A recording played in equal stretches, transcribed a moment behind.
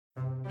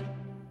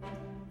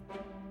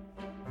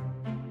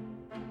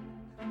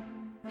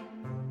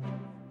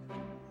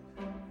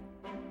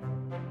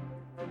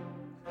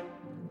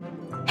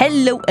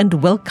Hello and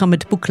welcome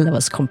at Book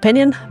Lovers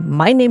Companion.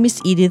 My name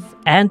is Edith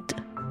and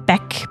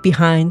back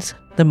behind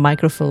the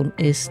microphone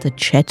is the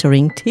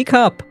chattering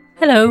teacup.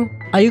 Hello.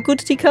 Are you good,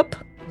 teacup?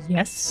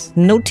 Yes.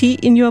 No tea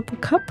in your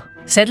cup?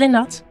 Sadly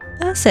not.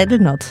 Sadly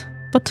not,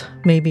 but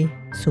maybe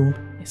soon.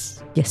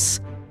 Yes.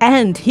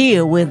 And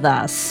here with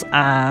us,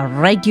 a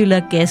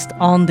regular guest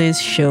on this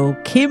show,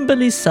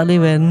 Kimberly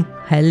Sullivan.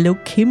 Hello,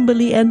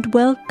 Kimberly, and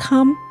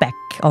welcome back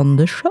on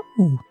the show.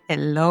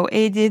 Hello,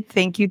 Edith.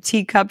 Thank you,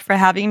 Teacup, for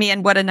having me.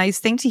 And what a nice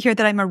thing to hear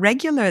that I'm a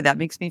regular. That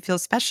makes me feel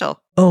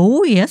special.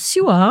 Oh, yes,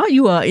 you are.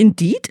 You are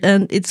indeed.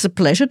 And it's a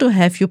pleasure to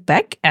have you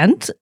back.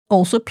 And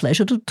also a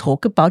pleasure to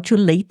talk about your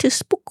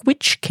latest book,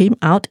 which came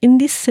out in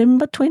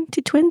December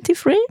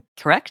 2023.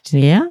 Correct.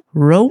 Yeah.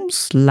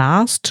 Rome's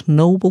Last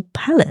Noble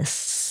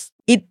Palace.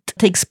 It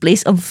takes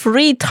place on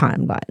 3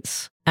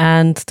 timelines.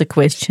 And the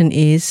question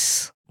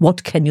is,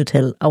 what can you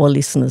tell our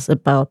listeners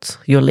about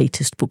your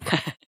latest book?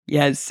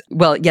 Yes.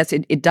 Well, yes,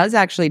 it does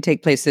actually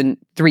take place in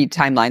 3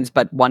 timelines,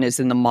 but one is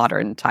in the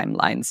modern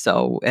timeline.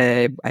 So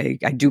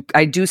I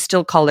do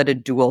still call it a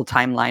dual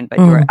timeline, but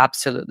you're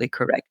absolutely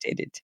correct,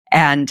 Edith.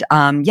 And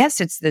yes,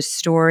 it's the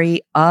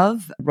story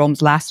of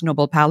Rome's last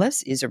noble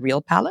palace is a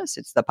real palace.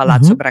 It's the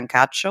Palazzo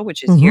Brancaccio,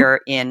 which is here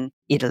in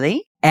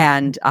Italy,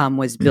 and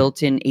was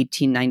built in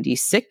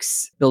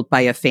 1896, built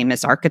by a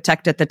famous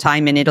architect at the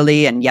time in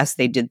Italy. And yes,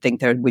 they did think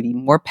there would be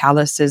more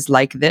palaces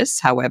like this.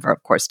 However,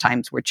 of course,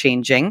 times were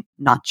changing,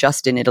 not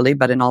just in Italy,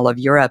 but in all of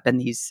Europe. And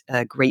these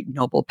great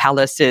noble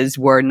palaces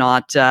were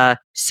not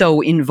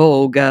so in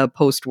vogue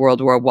post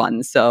World War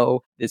I.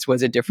 So this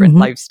was a different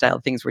lifestyle.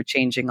 Things were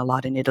changing a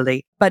lot in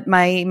Italy. But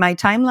my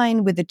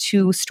timeline with the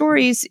 2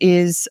 stories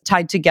is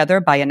tied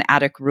together by an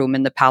attic room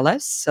in the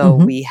palace. So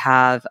we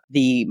have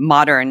the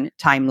modern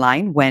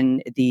timeline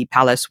when the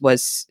palace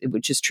was,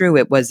 which is true,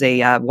 it was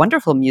a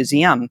wonderful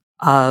museum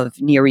of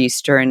Near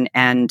Eastern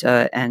and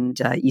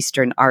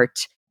Eastern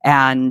art.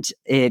 And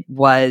it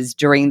was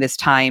during this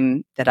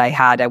time that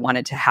I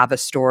wanted to have a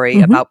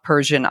story about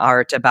Persian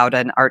art, about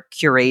an art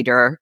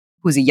curator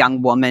who's a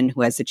young woman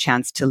who has a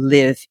chance to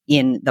live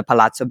in the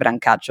Palazzo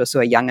Brancaccio. So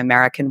a young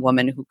American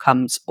woman who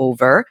comes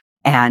over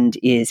and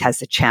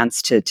has a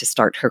chance to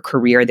start her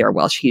career there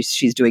while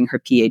she's doing her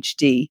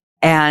PhD.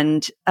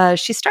 And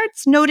she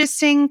starts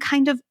noticing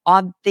kind of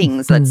odd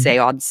things, let's say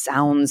odd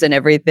sounds and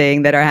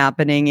everything that are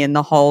happening in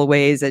the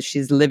hallways as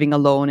she's living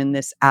alone in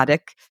this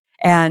attic.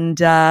 And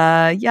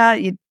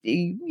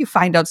you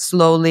find out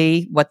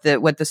slowly what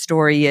the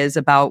story is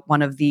about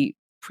one of the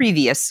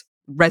previous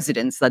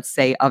residents, let's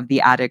say, of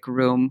the attic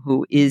room,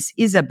 who is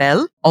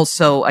Isabel,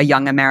 also a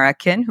young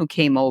American who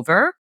came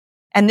over.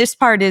 And this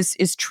part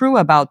is true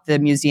about the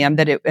museum,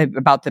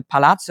 about the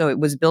palazzo. It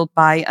was built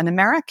by an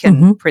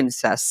American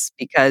princess,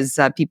 because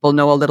people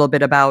know a little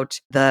bit about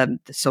the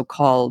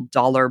so-called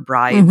dollar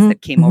brides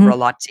that came over a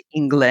lot to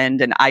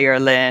England and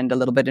Ireland, a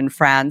little bit in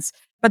France.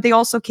 But they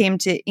also came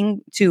to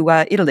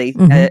Italy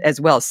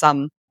as well,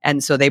 some.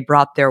 And so they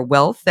brought their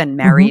wealth and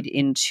married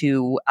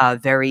into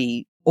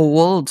very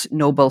old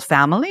noble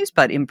families,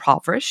 but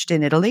impoverished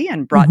in Italy,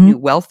 and brought new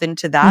wealth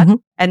into that.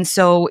 And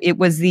so it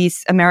was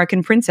this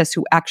American princess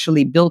who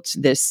actually built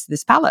this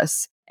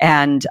palace.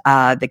 And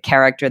the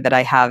character that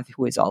I have,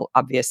 who is all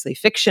obviously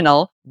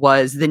fictional,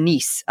 was the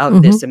niece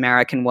of this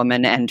American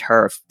woman, and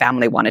her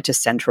family wanted to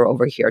send her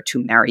over here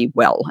to marry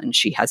well, and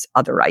she has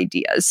other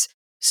ideas.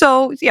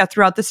 So, yeah,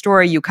 throughout the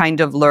story, you kind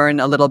of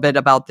learn a little bit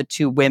about the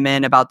 2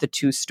 women, about the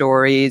 2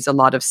 stories, a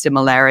lot of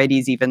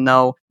similarities, even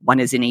though one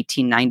is in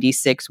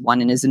 1896,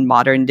 one is in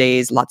modern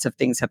days. Lots of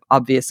things have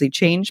obviously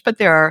changed, but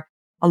there are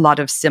a lot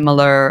of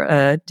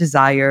similar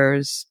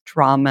desires,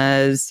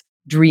 traumas,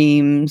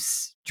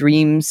 dreams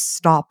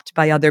stopped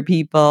by other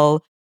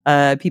people,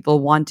 people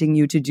wanting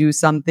you to do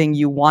something,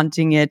 you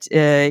wanting it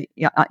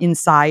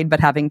inside, but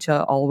having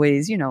to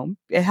always,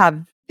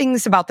 have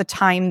things about the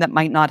time that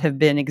might not have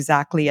been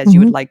exactly as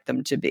you would like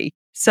them to be.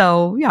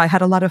 So, yeah, I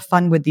had a lot of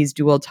fun with these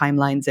dual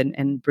timelines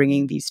and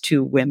bringing these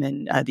 2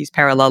 women, these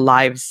parallel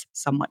lives,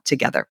 somewhat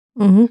together.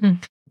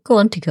 Go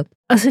on, Teacup.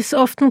 As it's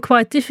often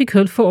quite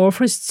difficult for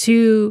authors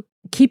to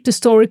keep the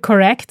story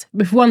correct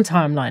with one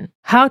timeline.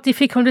 How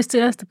difficult is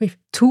it with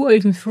 2 or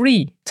even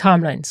 3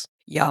 timelines?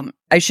 Yeah,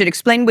 I should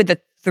explain with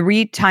the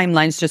 3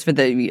 timelines, just for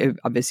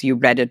obviously you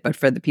read it, but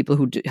for the people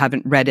who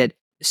haven't read it.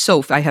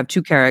 I have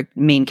 2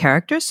 main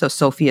characters. So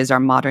Sophie is our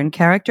modern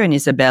character, and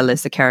Isabel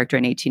is the character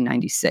in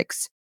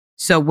 1896.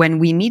 So when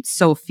we meet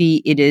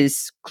Sophie, it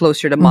is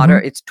closer to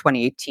modern. It's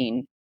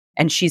 2018.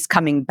 And she's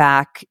coming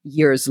back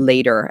years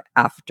later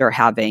after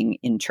having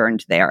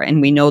interned there. And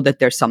we know that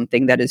there's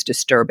something that is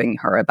disturbing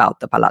her about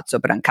the Palazzo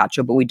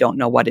Brancaccio, but we don't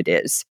know what it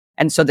is.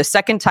 And so the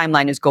second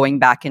timeline is going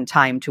back in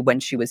time to when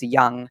she was a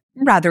young,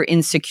 rather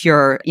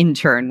insecure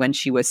intern when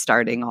she was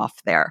starting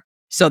off there.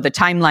 So the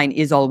timeline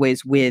is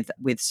always with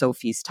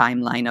Sophie's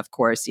timeline, of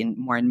course, in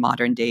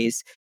modern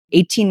days.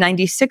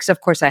 1896,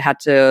 of course, I had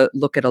to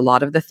look at a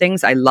lot of the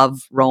things. I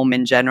love Rome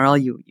in general.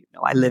 You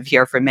know, I live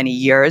here for many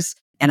years.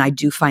 And I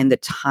do find the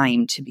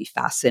time to be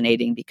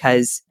fascinating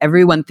because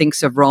everyone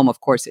thinks of Rome,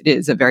 of course, it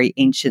is a very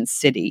ancient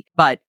city.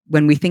 But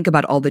when we think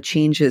about all the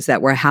changes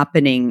that were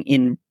happening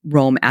in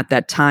Rome at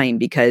that time,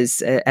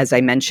 because as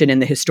I mentioned in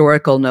the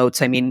historical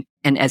notes, I mean,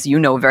 and as you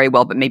know very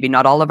well, but maybe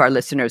not all of our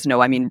listeners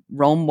know, I mean,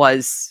 Rome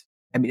was,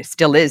 I mean, it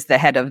still is the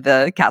head of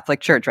the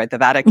Catholic Church, right? The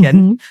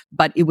Vatican.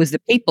 But it was the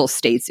papal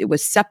states. It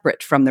was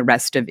separate from the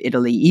rest of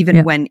Italy.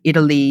 Even when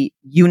Italy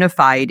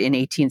unified in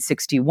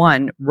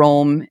 1861,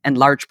 Rome and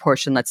large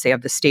portion, let's say,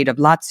 of the state of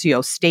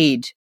Lazio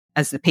stayed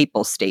as the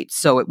papal state.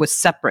 So it was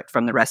separate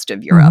from the rest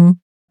of Europe.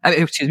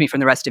 From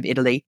the rest of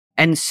Italy.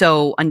 And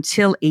so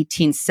until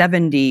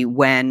 1870,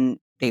 when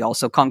they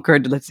also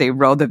conquered, let's say,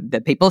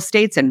 the papal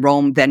states, and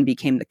Rome then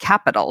became the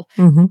capital,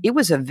 it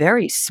was a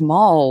very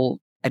small,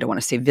 I don't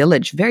want to say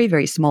village, very,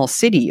 very small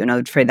city,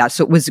 for that.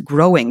 So it was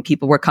growing.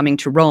 People were coming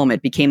to Rome.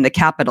 It became the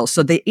capital.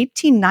 So the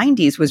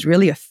 1890s was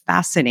really a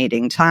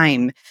fascinating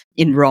time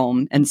in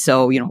Rome. And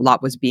so, a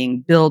lot was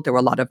being built. There were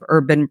a lot of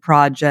urban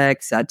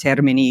projects.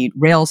 Termini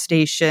rail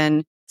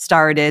station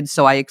started.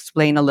 So I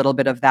explain a little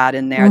bit of that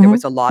in there. There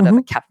was a lot of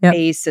a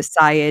cafe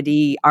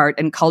society, art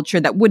and culture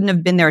that wouldn't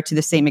have been there to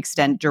the same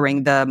extent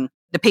during the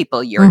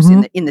papal years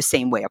in the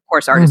same way. Of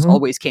course, artists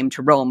always came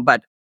to Rome,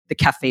 but the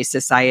cafe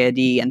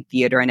society and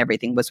theater and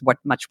everything was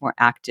much more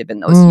active in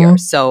those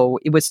years. So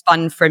it was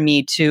fun for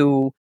me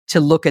to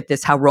look at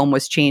this, how Rome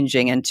was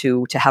changing, and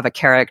to have a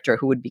character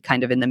who would be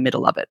kind of in the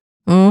middle of it.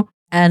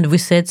 And we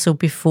said so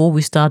before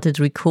we started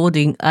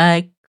recording,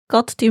 I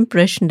got the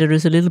impression there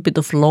is a little bit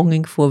of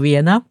longing for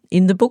Vienna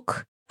in the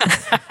book.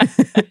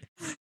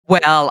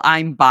 Well,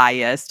 I'm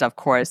biased, of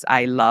course.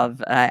 I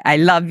love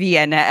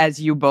Vienna, as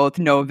you both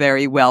know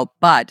very well.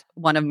 But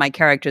one of my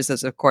characters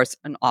is, of course,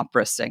 an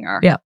opera singer.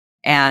 Yeah.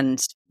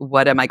 And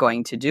what am I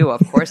going to do?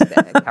 Of course,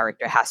 the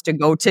character has to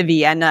go to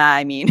Vienna.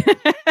 I mean,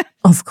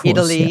 of course,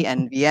 Italy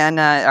and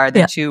Vienna are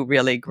the two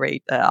really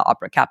great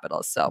opera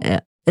capitals. So.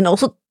 Yeah. And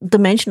also the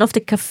mention of the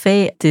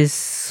cafe,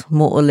 this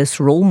more or less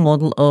role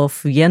model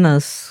of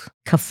Vienna's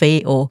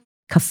cafe or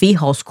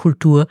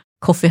Kaffeehauskultur,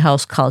 coffee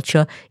house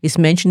culture, is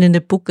mentioned in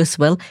the book as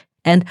well.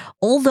 And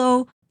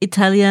although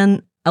Italy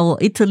and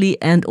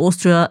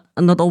Austria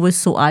are not always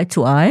so eye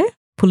to eye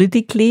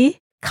politically,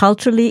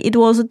 culturally, it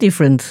was a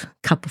different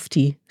cup of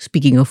tea,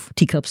 speaking of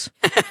teacups.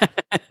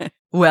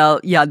 Well,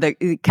 yeah,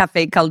 the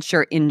cafe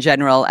culture in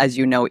general, as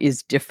you know,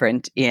 is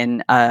different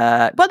in,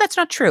 well, that's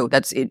not true.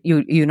 That's it.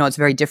 It's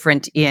very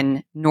different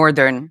in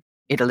northern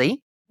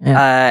Italy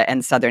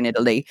and southern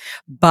Italy.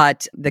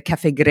 But the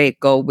Cafe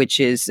Greco, which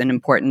is an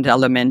important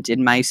element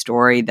in my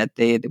story, that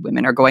the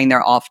women are going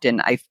there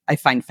often, I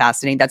find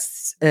fascinating.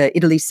 That's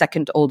Italy's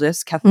second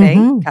oldest cafe,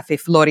 Cafe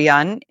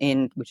Florian,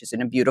 which is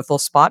in a beautiful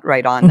spot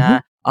right on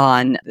the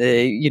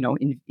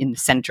in the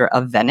center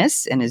of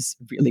Venice, and is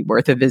really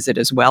worth a visit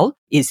as well,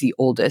 is the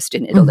oldest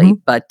in Italy.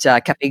 But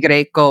Cafe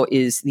Greco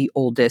is the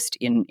oldest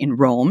in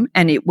Rome.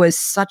 And it was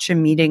such a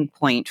meeting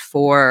point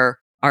for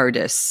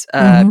artists,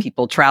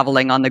 people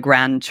traveling on the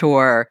grand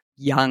tour,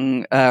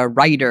 young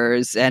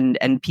writers and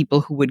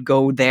people who would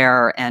go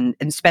there and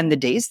spend the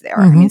days there.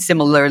 I mean,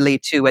 similarly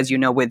to, as you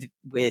know, with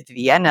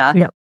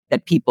Vienna,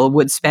 that people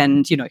would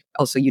spend,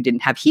 also you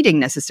didn't have heating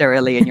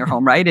necessarily in your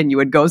home, right? And you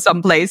would go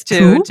someplace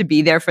to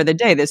be there for the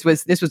day. This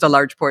was a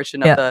large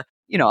portion of the,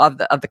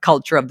 of the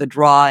culture of the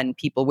draw, and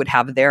people would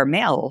have their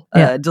mail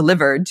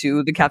delivered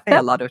to the cafe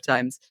a lot of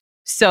times.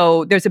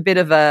 So there's a bit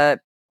of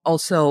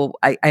also,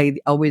 I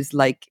always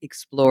like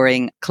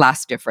exploring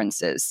class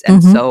differences.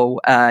 And so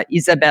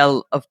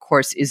Isabel, of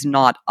course,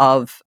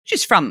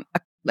 she's from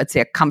let's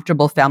say a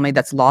comfortable family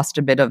that's lost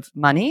a bit of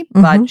money,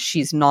 but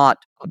she's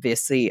not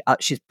obviously,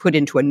 she's put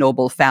into a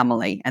noble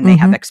family and they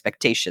have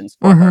expectations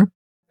for her.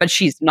 But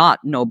she's not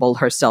noble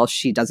herself.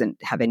 She doesn't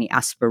have any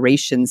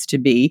aspirations to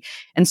be.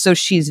 And so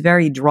she's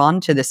very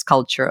drawn to this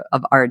culture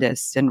of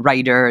artists and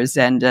writers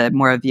and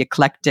more of the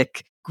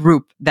eclectic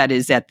group that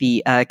is at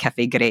the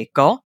Cafe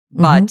Greco.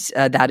 But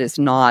that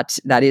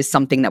is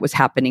something that was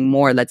happening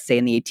more, let's say,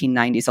 in the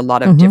 1890s, a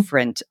lot of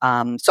different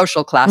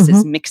social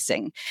classes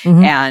mixing.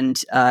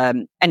 And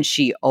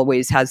she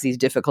always has these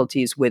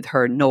difficulties with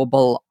her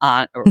noble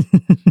aunt, or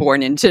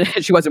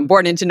she wasn't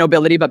born into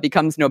nobility, but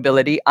becomes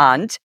nobility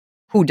aunt,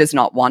 who does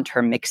not want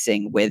her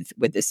mixing with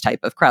this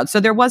type of crowd. So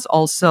there was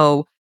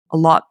also a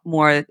lot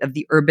more of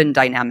the urban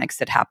dynamics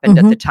that happened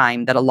at the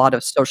time, that a lot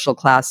of social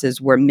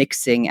classes were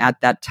mixing at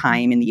that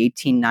time in the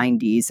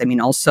 1890s. I mean,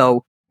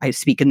 also, I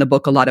speak in the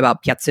book a lot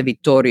about Piazza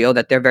Vittorio,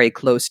 that they're very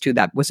close to.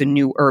 That was a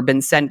new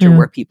urban center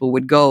where people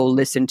would go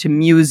listen to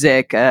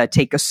music,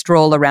 take a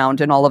stroll around,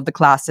 and all of the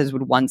classes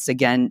would once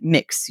again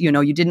mix.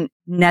 You didn't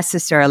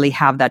necessarily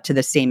have that to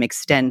the same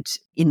extent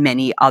in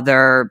many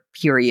other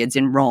periods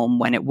in Rome,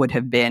 when it would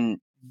have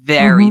been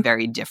very,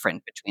 very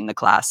different between the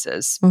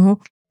classes.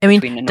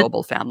 Between the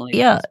noble family.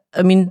 Yeah,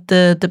 I mean,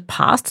 the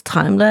past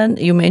timeline,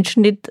 you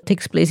mentioned it,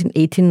 takes place in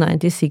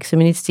 1896. I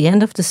mean, it's the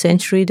end of the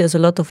century. There's a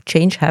lot of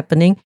change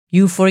happening.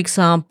 You, for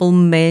example,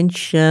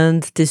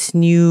 mentioned this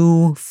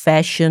new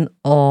fashion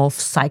of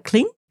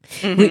cycling,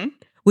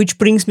 Which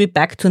brings me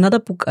back to another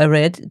book I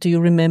read. Do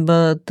you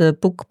remember the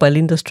book by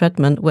Linda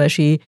Stratman where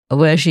she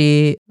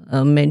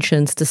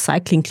mentions the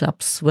cycling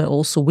clubs where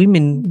also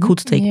women could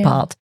take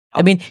part?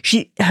 I mean,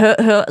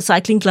 her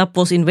cycling club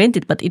was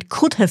invented, but it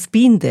could have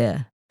been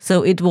there.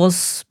 So it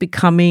was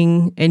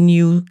becoming a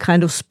new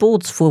kind of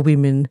sports for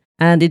women,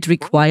 and it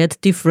required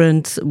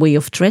different way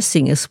of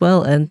dressing as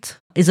well. And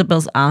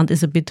Isabel's aunt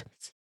is a bit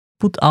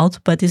put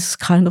out by this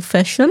kind of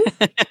fashion.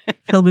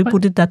 Shall we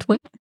put it that way?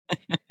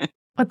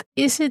 But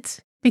is it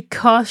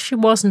because she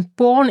wasn't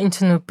born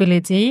into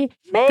nobility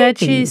that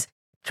she's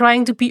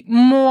trying to be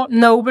more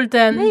noble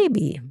than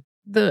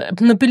the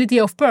nobility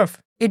of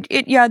birth?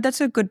 Yeah,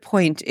 that's a good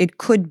point. It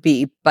could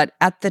be, but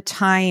at the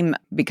time,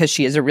 because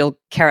she is a real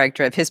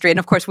character of history, and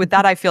of course, with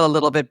that, I feel a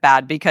little bit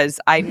bad because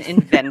I'm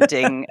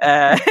inventing.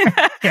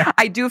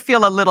 I do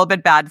feel a little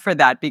bit bad for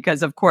that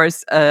because, of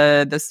course,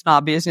 the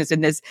snobbishness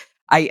in this.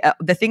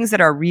 The things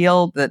that are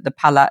real, the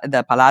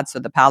palazzo,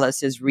 the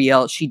palace is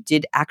real. She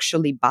did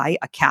actually buy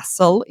a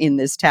castle in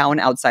this town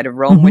outside of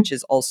Rome, which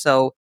is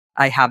also,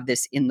 I have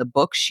this in the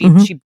book. She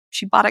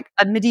bought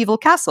a medieval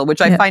castle, which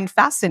I find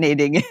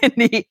fascinating in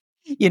the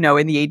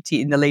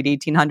late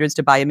 1800s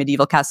to buy a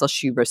medieval castle.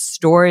 She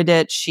restored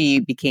it. She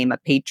became a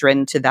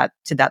patron to that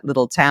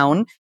little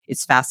town.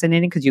 It's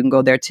fascinating because you can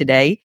go there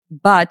today.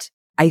 But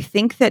I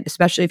think that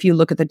especially if you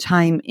look at the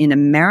time in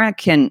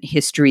American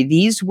history,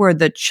 these were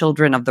the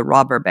children of the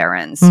robber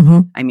barons.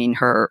 I mean,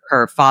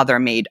 her father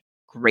made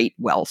great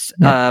wealth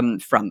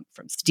from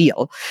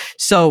steel.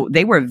 So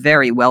they were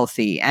very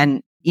wealthy.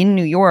 And in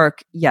New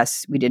York,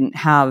 yes, we didn't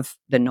have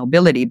the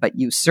nobility, but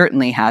you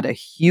certainly had a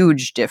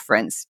huge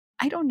difference.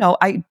 I don't know.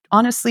 I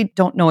honestly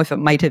don't know if it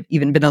might have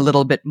even been a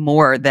little bit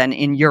more than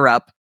in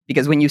Europe,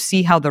 because when you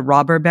see how the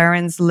robber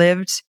barons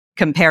lived,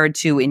 compared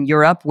to in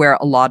Europe, where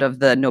a lot of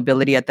the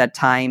nobility at that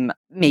time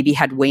maybe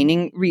had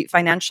waning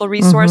financial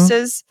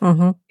resources.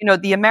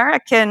 The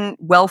American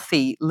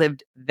wealthy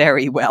lived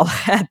very well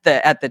at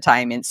the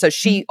time. And so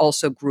she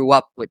also grew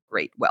up with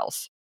great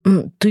wealth.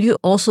 Do you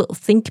also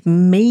think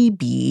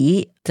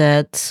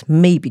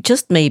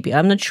just maybe,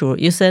 I'm not sure,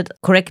 you said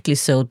correctly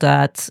so,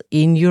 that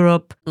in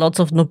Europe, lots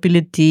of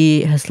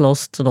nobility has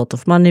lost a lot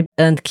of money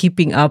and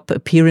keeping up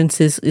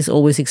appearances is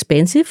always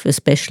expensive,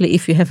 especially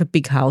if you have a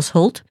big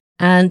household.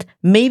 And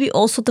maybe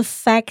also the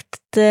fact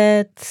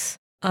that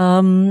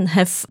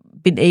have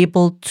been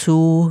able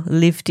to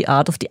live the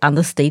art of the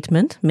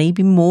understatement,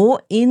 maybe more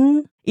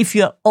if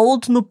you're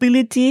old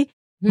nobility,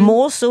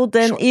 more so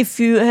than if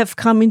you have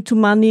come into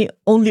money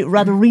only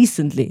rather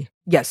recently.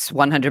 Yes,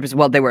 100%.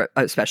 Well, they were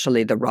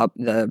especially the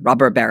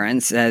robber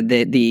barons.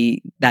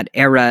 That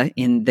era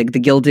in the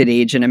Gilded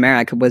Age in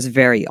America was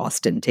very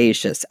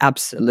ostentatious,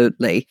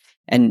 absolutely,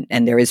 and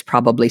there is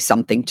probably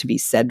something to be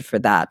said for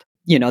that.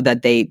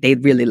 That they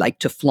really like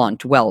to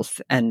flaunt wealth.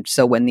 And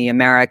so when the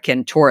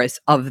American tourists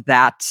of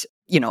that,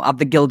 of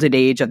the Gilded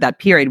Age of that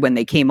period, when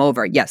they came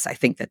over, yes, I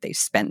think that they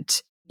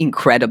spent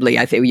incredibly.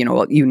 I think,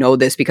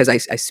 this because I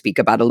speak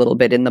about a little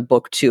bit in the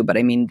book too, but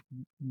I mean,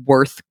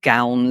 Worth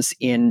gowns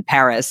in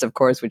Paris, of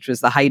course, which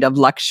was the height of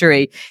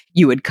luxury.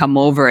 You would come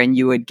over and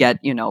you would get,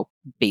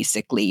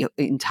 basically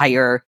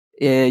entire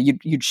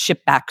you'd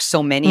ship back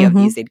so many of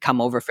these. They'd come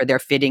over for their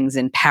fittings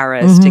in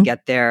Paris to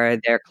get their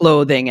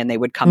clothing, and they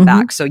would come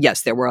back. So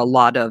yes, there were a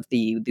lot of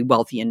the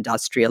wealthy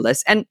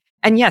industrialists, and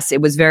yes, it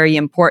was very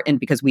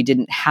important because we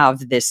didn't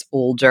have this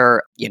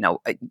older,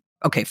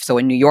 okay, so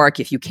in New York,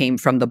 if you came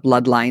from the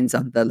bloodlines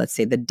of let's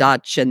say the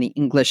Dutch and the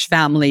English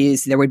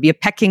families, there would be a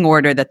pecking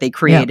order that they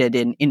created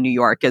in New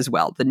York as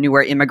well. The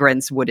newer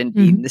immigrants wouldn't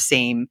be in the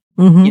same,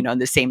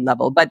 the same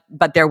level.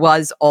 But there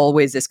was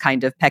always this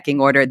kind of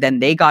pecking order. Then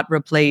they got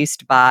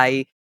replaced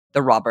by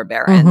the robber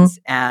barons.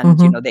 And,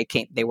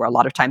 they were a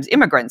lot of times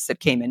immigrants that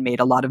came and made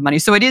a lot of money.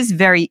 So it is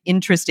very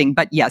interesting.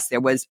 But yes,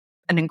 there was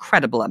an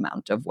incredible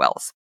amount of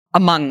wealth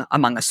among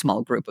a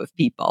small group of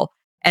people.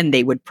 And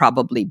they would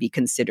probably be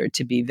considered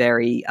to be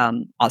very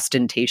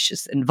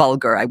ostentatious and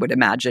vulgar, I would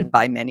imagine,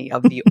 by many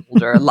of the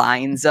older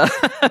lines.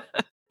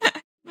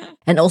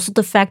 And also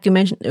the fact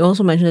you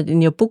also mentioned it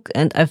in your book,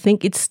 and I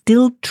think it's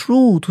still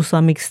true to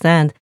some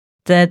extent,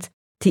 that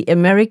the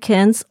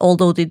Americans,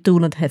 although they do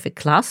not have a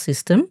class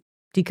system,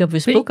 Tika, we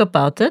spoke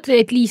about it.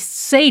 They at least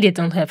say they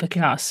don't have a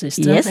class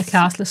system, a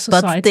classless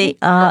society. But they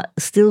are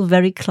still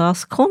very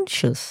class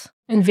conscious.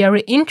 And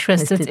very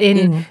interested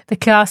in the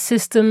class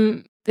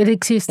system that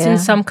exists in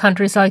some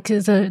countries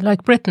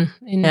like Britain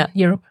in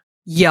Europe.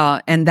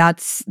 Yeah, and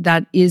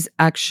that is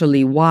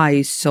actually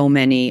why so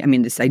many,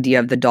 this idea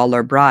of the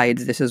dollar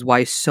brides, this is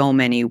why so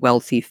many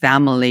wealthy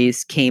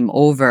families came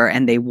over,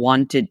 and they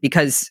wanted,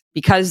 because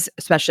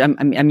especially,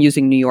 I'm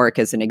using New York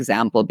as an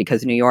example,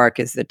 because New York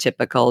is the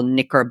typical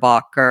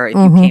Knickerbocker. If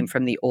you came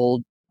from the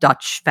old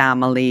Dutch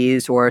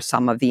families or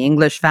some of the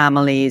English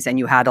families, and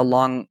you had a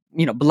long,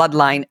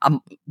 bloodline,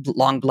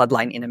 long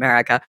bloodline in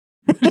America,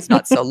 it's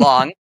not so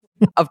long.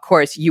 Of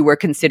course, you were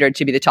considered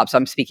to be the top. So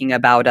I'm speaking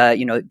about,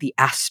 the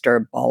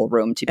Astor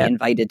Ballroom, to be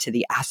invited to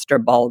the Astor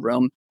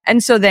Ballroom.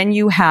 And so then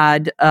you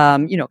had,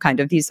 kind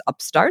of these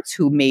upstarts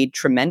who made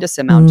tremendous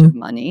amount of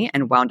money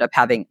and wound up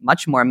having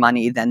much more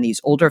money than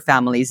these older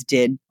families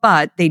did,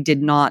 but they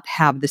did not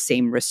have the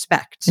same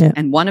respect. Yeah.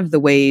 And one of the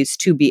ways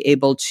to be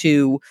able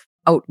to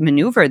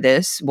outmaneuver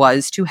this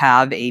was to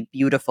have a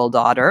beautiful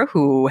daughter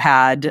who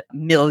had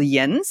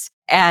millions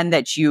and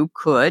that you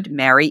could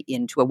marry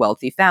into a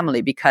wealthy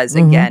family because,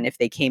 again, if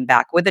they came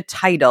back with a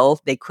title,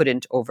 they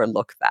couldn't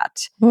overlook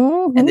that.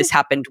 And this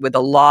happened with a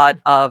lot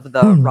of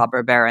the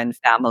robber baron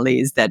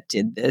families that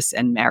did this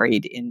and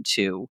married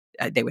into,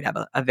 they would have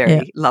a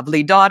very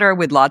lovely daughter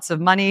with lots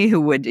of money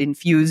who would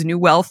infuse new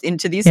wealth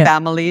into these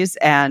families,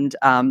 and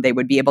they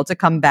would be able to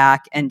come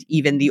back, and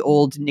even the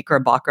old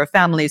Knickerbocker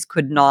families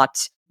could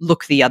not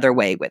look the other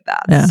way with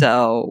that. Yeah.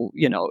 So,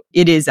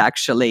 it is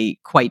actually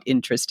quite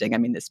interesting. I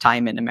mean, this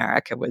time in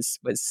America was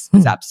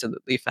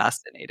absolutely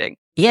fascinating.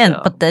 Yeah,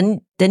 So. but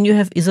then you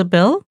have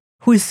Isabel,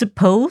 who is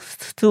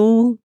supposed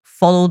to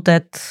follow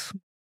that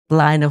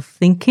line of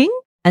thinking.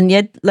 And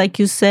yet, like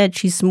you said,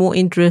 she's more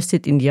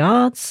interested in the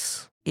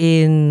arts,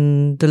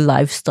 in the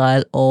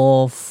lifestyle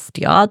of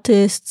the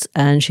artists,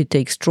 and she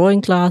takes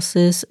drawing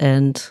classes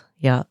and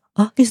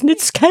isn't it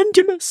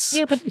scandalous?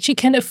 Yeah, but I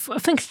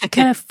think she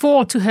can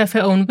afford to have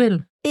her own will.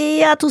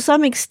 Yeah, to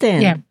some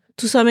extent. Yeah.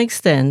 To some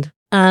extent.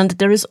 And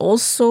there is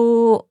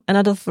also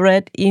another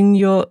thread in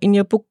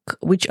your book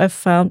which I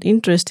found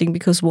interesting,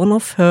 because one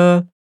of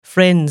her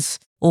friends,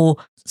 or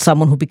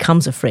someone who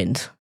becomes a friend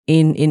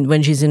in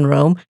when she's in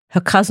Rome,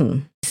 her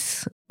cousin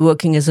is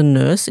working as a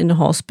nurse in a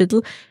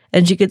hospital,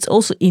 and she gets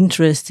also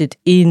interested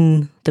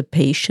in the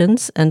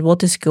patients and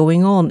what is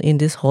going on in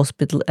this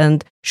hospital.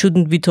 And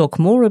shouldn't we talk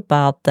more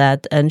about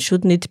that? And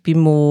shouldn't it be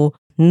more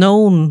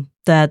known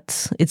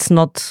that it's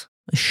not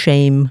a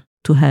shame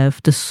to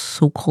have the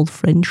so-called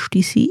French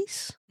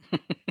disease?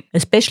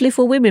 Especially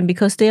for women,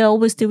 because they are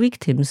always the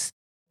victims.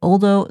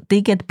 Although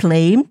they get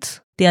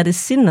blamed, they are the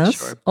sinners,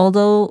 Sure.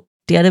 although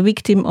they are the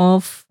victim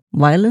of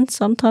violence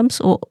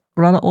sometimes, or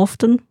rather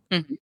often.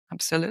 Mm-hmm.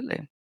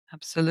 Absolutely.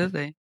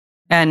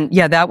 And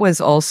that was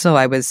also,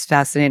 I was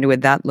fascinated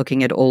with that,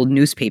 looking at old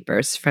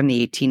newspapers from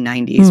the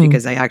 1890s,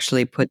 because I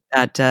actually put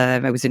that,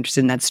 I was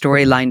interested in that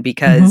storyline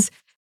because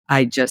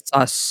I just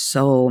saw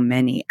so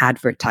many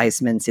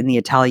advertisements in the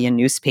Italian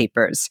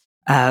newspapers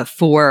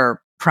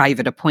for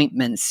private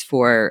appointments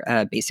for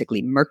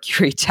basically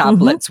mercury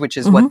tablets, which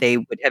is what they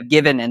would have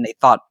given, and they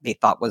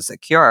thought was a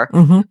cure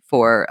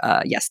for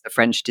the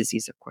French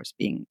disease, of course,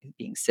 being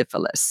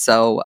syphilis.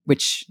 So,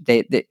 which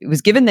it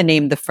was given the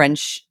name the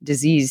French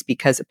disease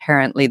because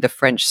apparently the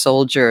French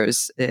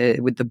soldiers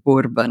with the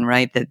Bourbon,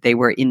 right, that they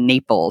were in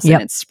Naples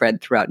and it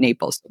spread throughout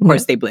Naples. Of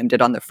course, they blamed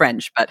it on the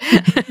French, but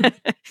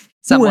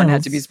someone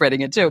had to be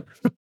spreading it too.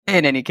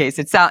 In any case,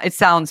 it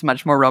sounds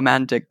much more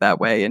romantic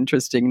that way.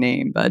 Interesting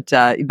name, but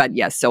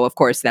yes. So of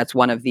course, that's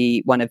one of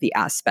the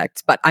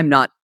aspects. But I'm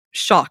not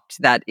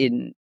shocked that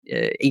in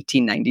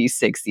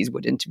 1896 these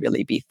wouldn't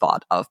really be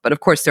thought of. But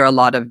of course, there are a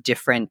lot of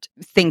different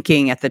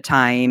thinking at the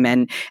time,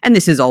 and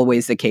this is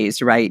always the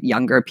case, right?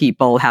 Younger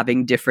people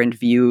having different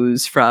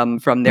views from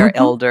their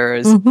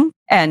elders,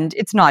 and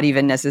it's not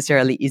even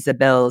necessarily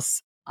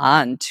Isabel's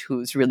aunt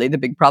who's really the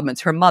big problem.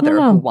 It's her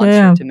mother who wants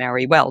her to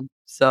marry well.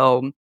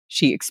 So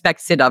she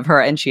expects it of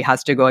her, and she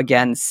has to go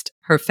against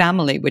her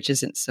family, which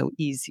isn't so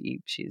easy.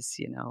 She's,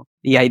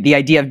 the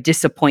idea of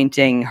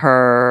disappointing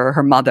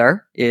her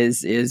mother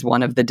is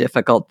one of the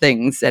difficult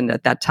things. And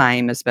at that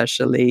time,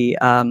 especially,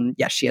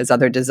 she has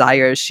other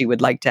desires. She would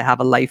like to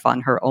have a life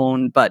on her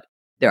own, but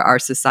there are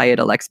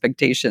societal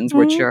expectations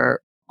which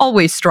are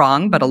always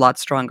strong, but a lot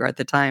stronger at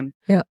the time.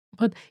 Yeah,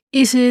 but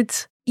is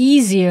it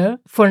easier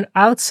for an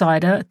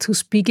outsider to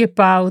speak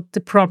about the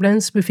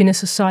problems within a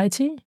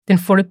society than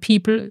for the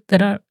people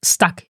that are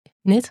stuck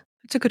in it?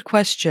 It's a good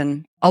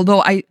question.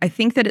 Although I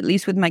think that at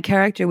least with my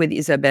character, with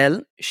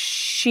Isabel,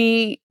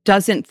 she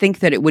doesn't think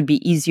that it would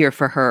be easier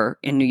for her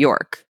in New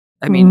York.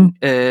 I mean,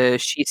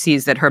 she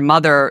sees that her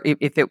mother,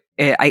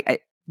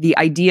 the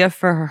idea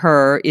for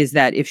her is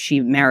that if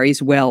she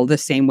marries well, the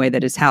same way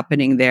that is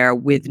happening there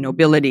with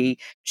nobility,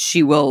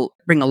 she will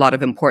bring a lot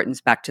of importance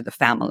back to the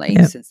family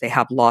since they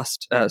have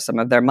lost some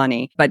of their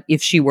money. But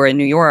if she were in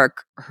New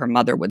York, her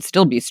mother would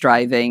still be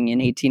striving in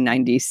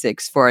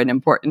 1896 for an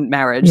important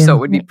marriage. So it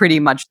would be pretty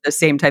much the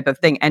same type of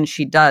thing. And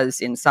she does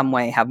in some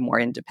way have more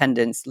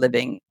independence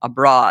living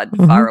abroad,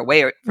 far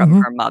away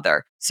from her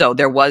mother. So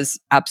there was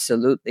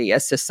absolutely a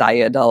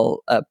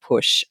societal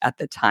push at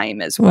the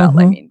time as well.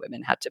 I mean,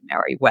 women had to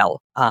marry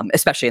well,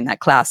 especially in that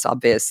class.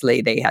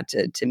 Obviously, they had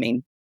to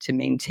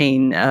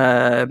maintain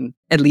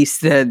at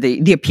least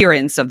the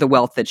appearance of the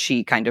wealth that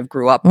she kind of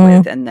grew up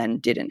with, and then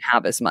didn't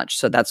have as much.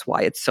 So that's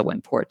why it's so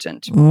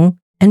important.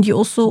 And you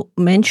also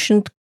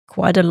mentioned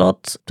quite a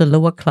lot the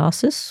lower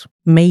classes,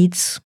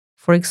 maids,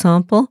 for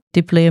example.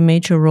 They play a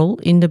major role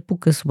in the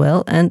book as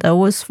well. And I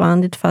always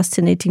found it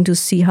fascinating to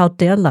see how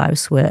their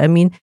lives were. I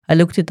mean, I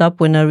looked it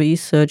up when I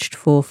researched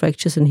for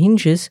Fractures and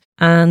Hinges,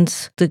 and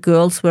the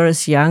girls were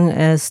as young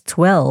as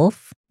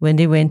 12 when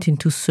they went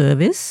into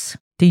service.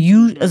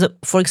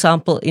 for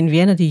example, in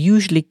Vienna, they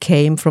usually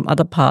came from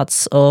other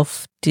parts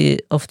of the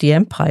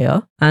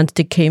empire, and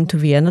they came to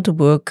Vienna to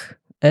work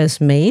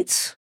as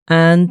maids.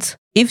 And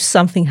if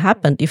something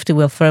happened, if they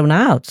were thrown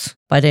out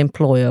by the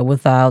employer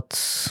without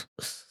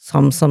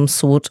some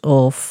sort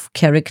of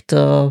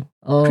character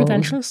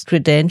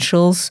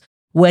credentials,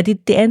 where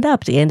did they end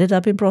up? They ended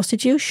up in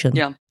prostitution.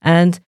 Yeah,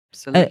 and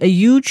a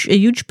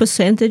huge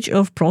percentage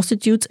of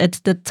prostitutes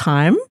at the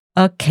time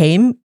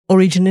came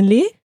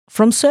originally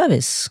from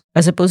service.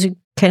 I suppose it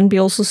can be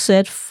also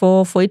said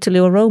for Italy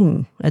or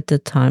Rome at the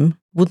time.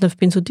 Wouldn't have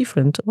been so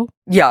different. Oh.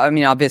 Yeah, I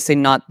mean, obviously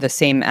not the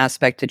same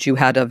aspect that you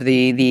had of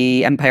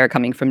the empire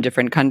coming from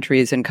different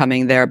countries and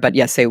coming there. But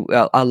yes,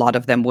 a lot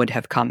of them would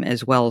have come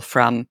as well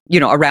from,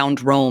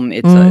 around Rome.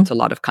 It's a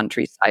lot of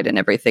countryside and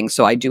everything.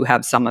 So I do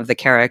have some of the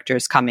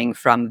characters coming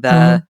from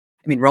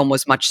Rome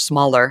was much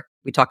smaller.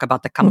 We talk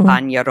about the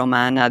Campagna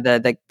Romana,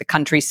 the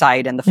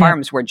countryside, and the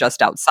farms were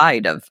just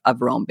outside of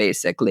Rome,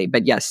 basically.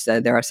 But yes,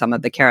 there are some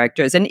of the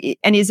characters. And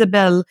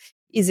Isabel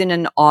is in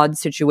an odd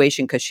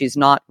situation because she's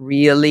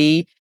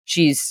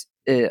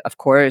of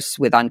course,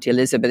 with Auntie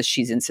Elizabeth,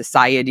 she's in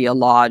society a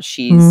lot.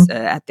 She's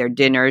at their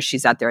dinners,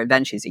 she's at their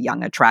events. She's a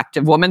young,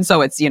 attractive woman.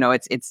 So it's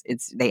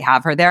they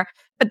have her there.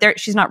 But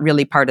she's not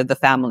really part of the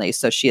family.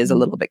 So she is a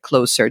little bit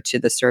closer to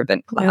the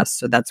servant class. Yeah.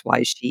 So that's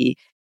why she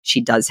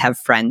does have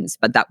friends,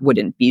 but that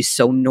wouldn't be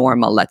so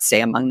normal, let's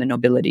say, among the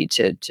nobility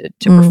to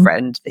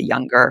befriend the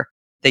younger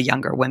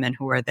women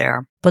who are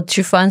there. But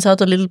she finds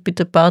out a little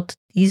bit about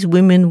these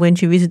women when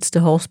she visits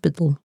the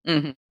hospital.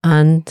 Mm-hmm.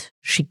 And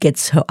she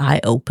gets her eye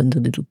opened a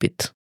little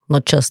bit,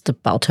 not just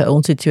about her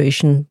own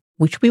situation,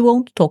 which we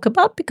won't talk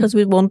about because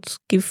we won't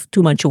give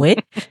too much away,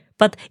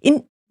 but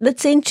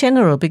let's say in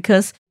general,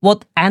 because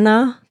what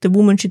Anna, the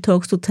woman she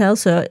talks to,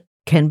 tells her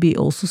can be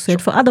also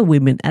said for other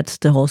women at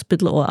the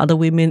hospital or other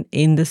women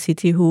in the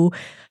city who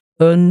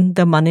earn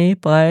their money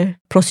by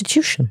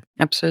prostitution.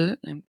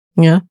 Absolutely.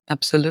 Yeah,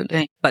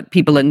 absolutely. But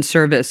people in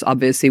service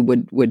obviously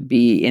would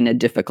be in a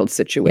difficult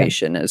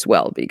situation as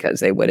well, because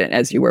they wouldn't,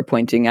 as you were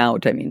pointing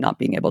out, I mean, not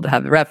being able to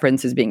have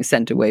references, being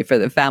sent away for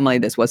the family.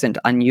 This wasn't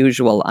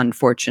unusual,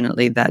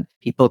 unfortunately, that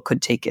people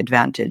could take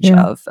advantage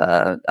of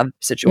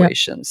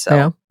situations.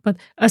 Yeah. So, but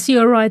as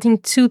you're writing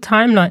two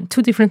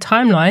different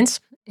timelines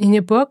in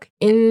your book,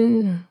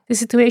 in the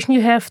situation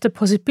you have the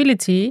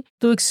possibility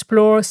to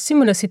explore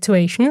similar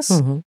situations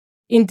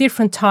in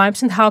different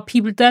times and how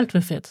people dealt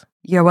with it.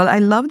 Yeah, well, I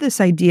love this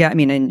idea. I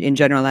mean, in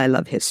general, I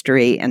love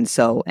history. And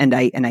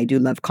I do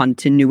love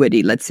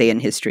continuity. Let's say in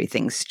history,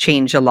 things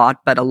change a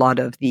lot, but a lot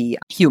of the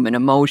human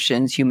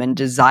emotions, human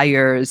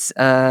desires,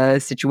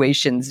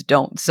 situations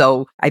don't.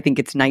 So I think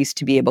it's nice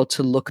to be able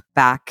to look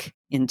back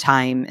in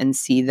time and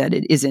see that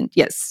it isn't,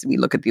 yes, we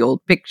look at the old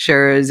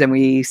pictures and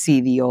we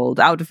see the old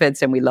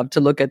outfits and we love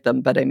to look at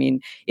them. But I mean,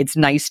 it's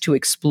nice to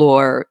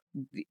explore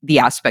the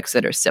aspects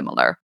that are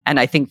similar. And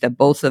I think that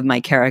both of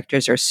my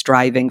characters are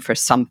striving for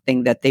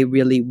something that they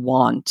really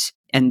want,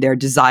 and their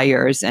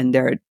desires, and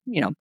they're,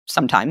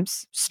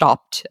 sometimes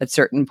stopped at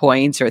certain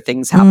points, or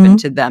things happen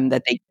to them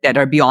that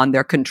are beyond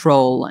their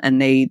control,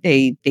 and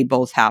they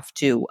both have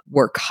to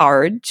work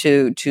hard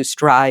to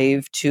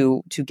strive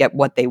to get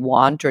what they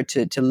want, or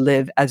to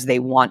live as they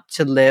want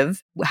to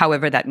live,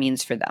 however that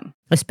means for them.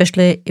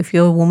 Especially if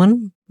you're a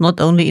woman, not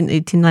only in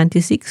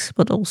 1896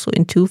 but also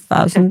in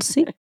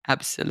 2006.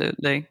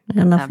 Absolutely.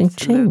 And nothing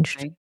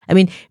changed. I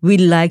mean, we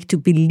like to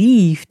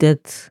believe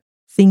that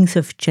things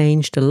have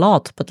changed a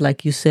lot, but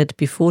like you said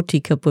before,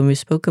 Teacup, when we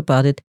spoke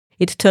about it,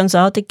 it turns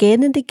out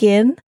again and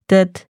again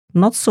that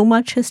not so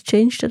much has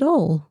changed at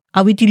all.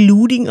 Are we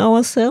deluding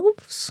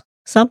ourselves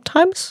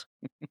sometimes?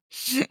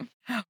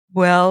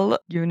 Well,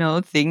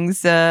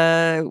 things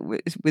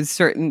with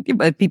certain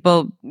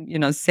people,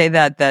 say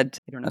that I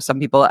don't know. Some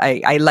people,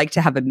 I like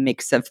to have a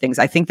mix of things.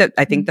 I think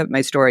that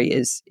my story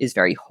is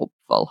very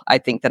hopeful. I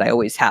think that I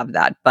always have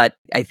that, but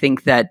I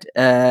think that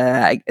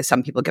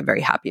some people get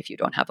very happy if you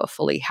don't have a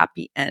fully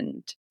happy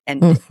end.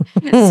 And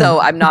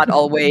so I'm not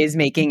always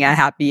making a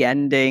happy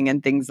ending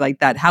and things like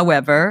that.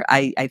 However,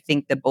 I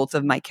think that both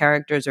of my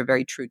characters are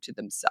very true to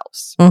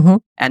themselves. Mm-hmm.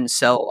 And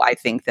so I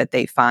think that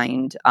they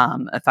find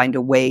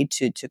a way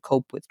to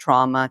cope with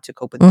trauma, to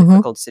cope with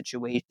difficult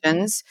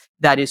situations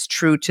that is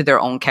true to their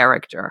own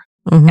character.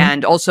 Mm-hmm.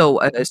 And also,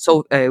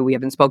 we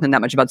haven't spoken that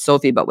much about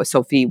Sophie, but with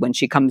Sophie, when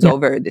she comes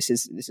over, this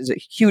is a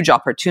huge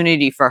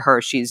opportunity for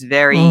her. She's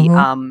very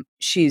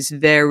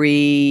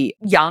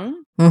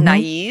young,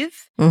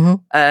 naive,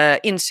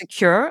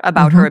 insecure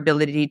about her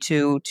ability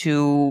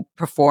to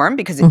perform,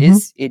 because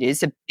it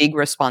is a big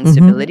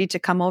responsibility to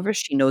come over.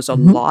 She knows a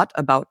lot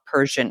about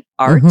Persian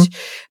art,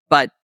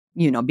 but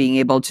being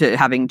able to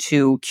having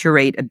to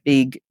curate a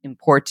big,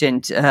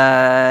 important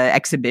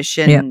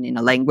exhibition in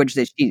a language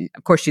that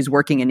of course, she's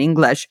working in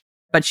English,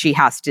 but she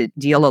has to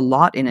deal a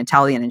lot in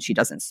Italian, and she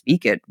doesn't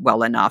speak it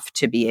well enough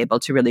to be able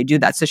to really do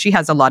that. So she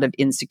has a lot of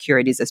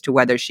insecurities as to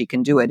whether she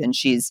can do it. And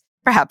she's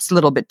perhaps a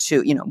little bit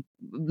too,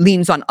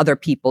 leans on other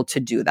people to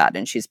do that.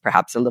 And she's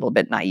perhaps a little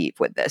bit naive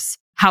with this.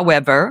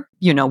 However,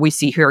 we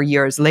see her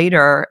years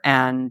later,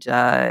 and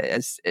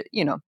as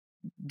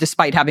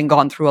despite having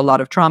gone through a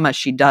lot of trauma,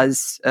 she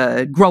does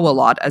grow a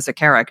lot as a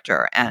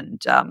character,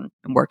 and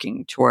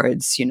working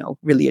towards,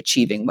 really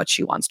achieving what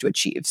she wants to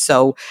achieve.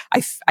 So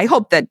I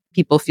hope that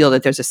people feel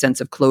that there's a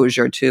sense of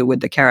closure too with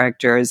the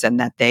characters, and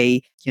that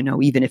they,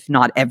 even if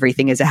not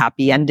everything is a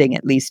happy ending,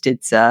 at least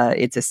it's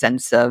a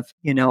sense of,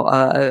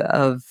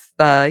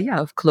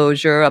 of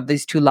closure, of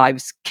these two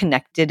lives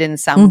connected in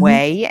some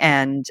way,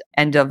 and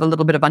of a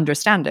little bit of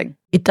understanding.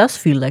 It does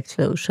feel like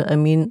closure. I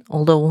mean,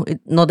 although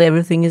not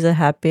everything is a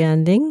happy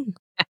ending,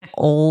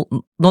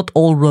 not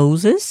all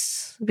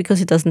roses,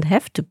 because it doesn't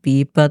have to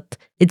be, but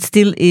it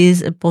still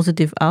is a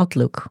positive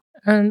outlook.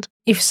 And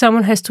if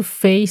someone has to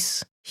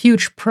face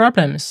huge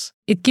problems,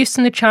 it gives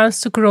them a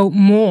chance to grow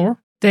more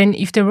than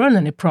if there weren't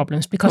any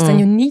problems, because then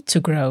you need to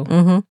grow.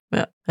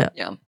 Yeah.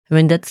 I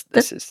mean, that's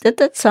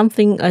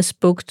something I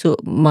spoke to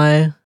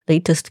my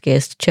latest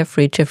guest,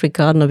 Jeffrey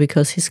Gardner,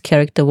 because his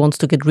character wants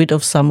to get rid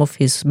of some of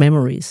his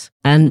memories.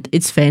 And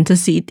it's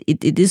fantasy,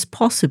 it is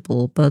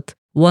possible, but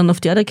one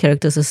of the other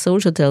characters, a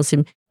soldier, tells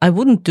him, I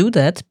wouldn't do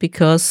that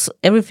because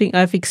everything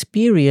I've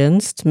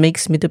experienced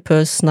makes me the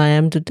person I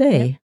am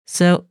today. Yeah.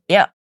 So,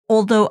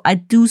 although I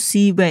do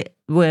see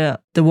where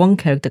the one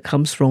character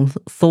comes from,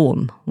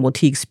 Thorn, what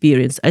he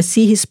experienced, I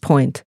see his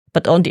point.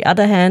 But on the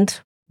other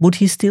hand, would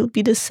he still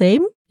be the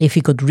same if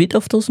he got rid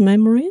of those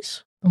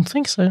memories? I don't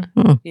think so.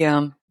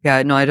 Yeah.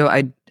 No,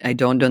 I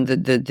don't know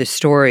the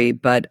story,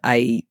 but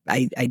I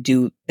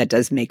do. That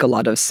does make a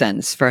lot of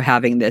sense for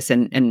having this.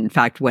 And in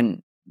fact,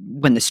 when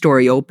the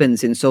story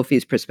opens in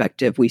Sophie's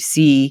perspective, we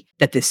see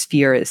that this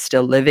fear is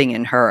still living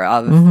in her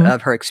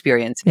of her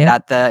experience. Yeah.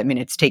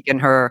 It's taken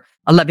her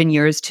 11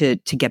 years to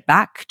get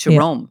back to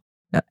Rome.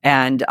 Yeah.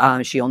 And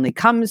she only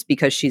comes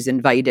because she's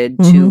invited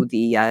to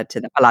the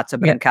Palazzo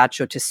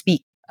Brancaccio to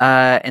speak.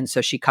 And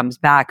so she comes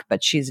back,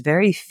 but she's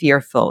very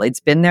fearful. It's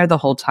been there the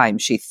whole time.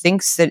 She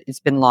thinks that it's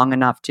been long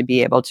enough to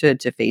be able to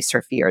face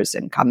her fears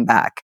and come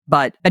back.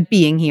 But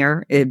being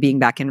here, being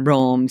back in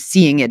Rome,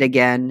 seeing it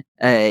again,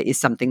 is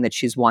something that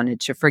she's wanted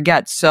to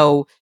forget.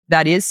 So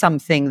that is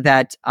something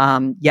that,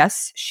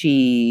 yes,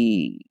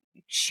 she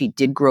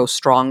did grow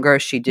stronger.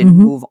 She did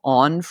move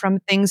on from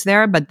things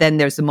there. But then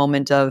there's a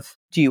moment of,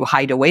 do you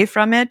hide away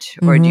from it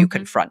or do you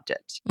confront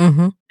it?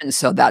 And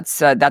so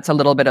that's a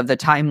little bit of the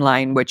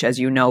timeline, which, as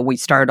you know, we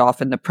start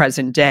off in the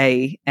present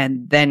day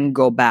and then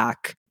go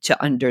back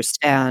to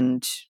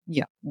understand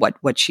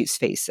what she's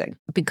facing.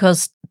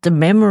 Because the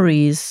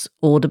memories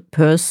or the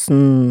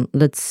person,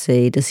 let's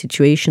say the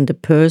situation, the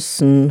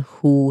person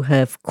who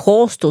have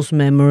caused those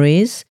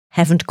memories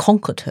haven't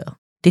conquered her.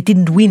 They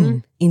didn't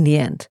win in the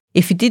end.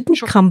 If he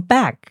didn't come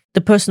back,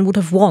 the person would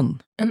have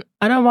won. And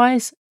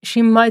otherwise,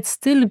 she might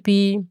still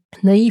be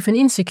naive and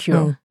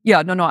insecure.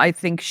 Yeah, no, I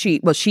think she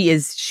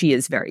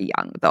is very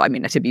young, though. I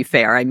mean, to be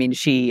fair, I mean,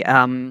 she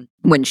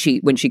when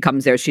she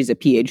comes there, she's a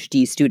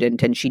PhD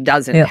student, and she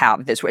doesn't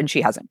have this, and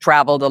she hasn't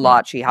traveled a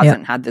lot. She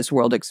hasn't had this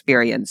world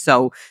experience,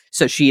 so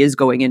she is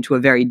going into a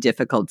very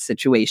difficult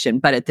situation.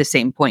 But at the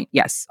same point,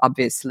 yes,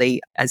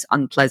 obviously, as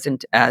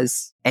unpleasant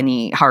as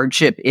any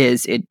hardship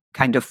is, it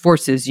kind of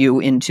forces you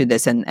into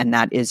this, and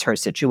that is her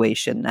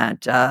situation.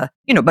 That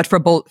but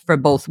for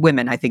both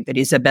women, I think that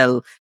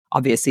Isabel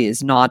obviously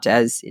is not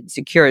as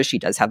insecure. She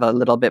does have a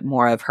little bit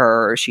more of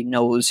her. She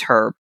knows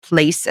her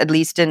place, at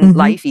least in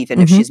life, even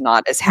if she's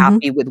not as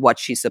happy with what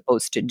she's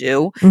supposed to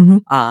do.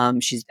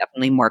 She's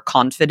definitely more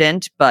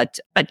confident. But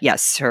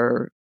yes,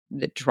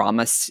 the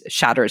trauma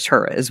shatters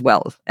her as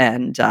well,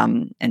 and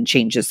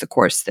changes the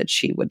course that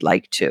she would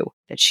like to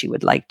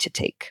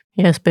take.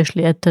 Yeah,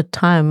 especially at that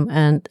time.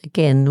 And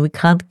again, we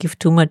can't give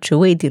too much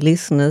away, dear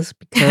listeners,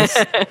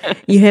 because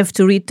you have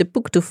to read the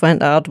book to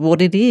find out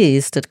what it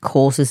is that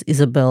causes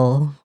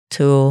Isabel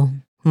to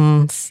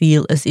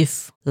feel as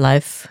if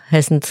life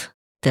hasn't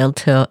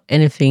dealt her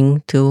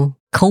anything to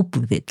cope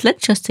with it.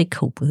 Let's just say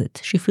cope with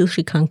it. She feels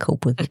she can't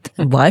cope with it.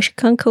 And why she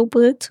can't cope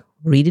with it?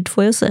 Read it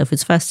for yourself.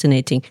 It's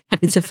fascinating.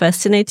 It's a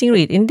fascinating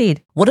read,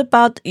 indeed. What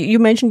about, you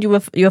mentioned you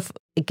have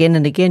again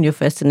and again, you're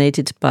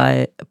fascinated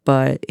by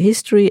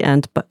history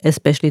and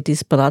especially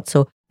this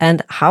palazzo.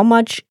 And how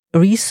much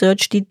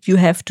research did you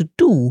have to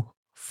do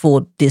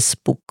for this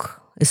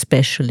book,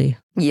 especially?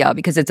 Yeah,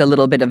 because it's a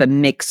little bit of a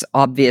mix,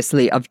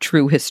 obviously, of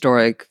true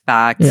historic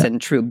facts and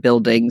true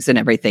buildings and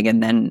everything.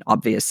 And then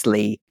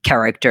obviously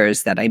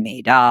characters that I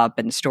made up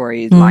and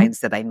storylines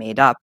that I made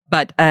up.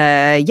 But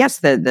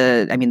yes,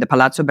 the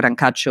Palazzo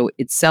Brancaccio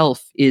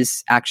itself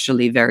is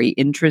actually very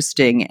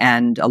interesting,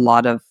 and a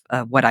lot of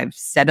what I've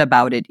said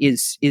about it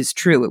is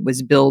true. It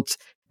was built.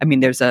 I mean,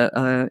 there's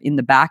in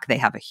the back they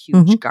have a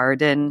huge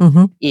garden.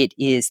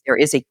 There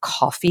is a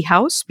coffee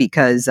house,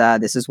 because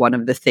this is one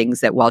of the things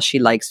that, while she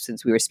likes,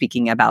 since we were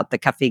speaking about the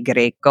Caffè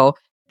Greco,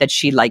 that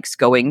she likes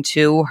going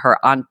to, her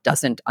aunt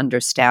doesn't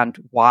understand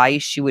why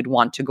she would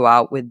want to go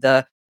out with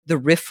the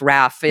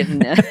riffraff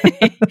in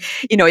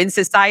in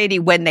society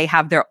when they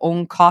have their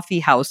own coffee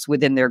house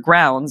within their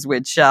grounds,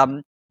 which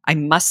I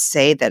must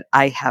say that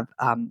I have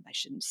I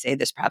shouldn't say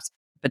this perhaps,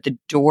 but the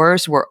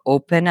doors were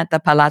open at the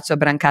Palazzo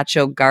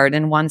Brancaccio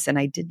garden once, and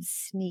I did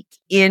sneak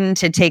in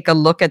to take a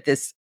look at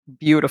this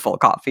beautiful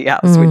coffee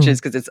house, which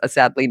is because it's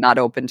sadly not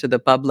open to the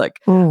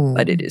public,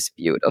 but it is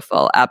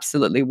beautiful.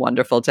 Absolutely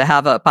wonderful. To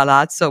have a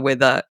palazzo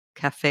with a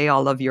cafe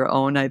all of your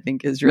own, I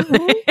think is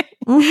really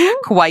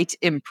quite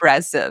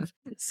impressive.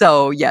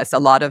 So yes, a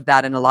lot of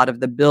that and a lot of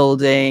the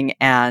building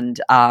and,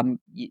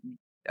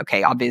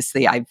 okay,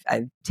 obviously I've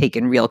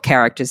taken real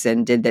characters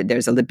and did that.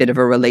 There's a bit of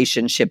a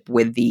relationship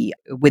with the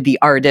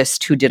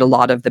artist who did a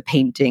lot of the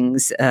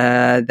paintings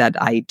that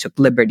I took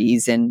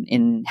liberties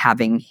in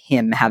having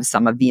him have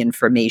some of the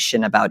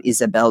information about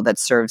Isabel that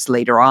serves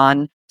later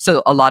on.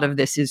 So a lot of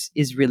this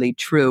is really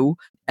true.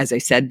 As I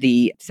said,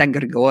 the San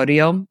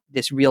Gregorio,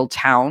 this real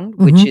town,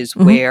 which is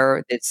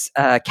where this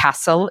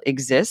castle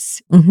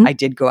exists. I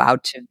did go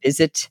out to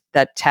visit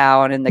that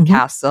town and the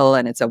castle,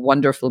 and it's a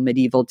wonderful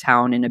medieval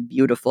town in a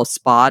beautiful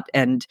spot.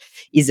 And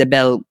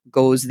Isabel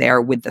goes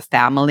there with the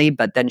family,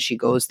 but then she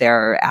goes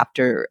there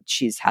after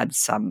she's had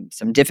some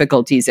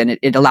difficulties, and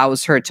it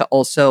allows her to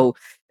also,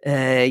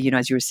 as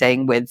you were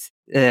saying, with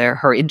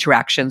her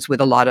interactions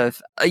with a lot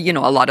of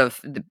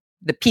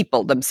the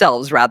people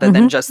themselves rather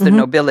than just the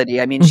nobility.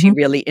 I mean, she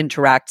really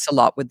interacts a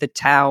lot with the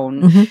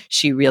town.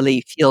 She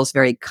really feels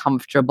very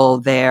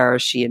comfortable there.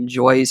 She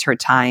enjoys her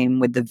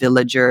time with the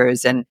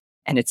villagers, and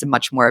it's a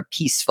much more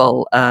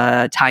peaceful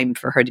time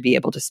for her to be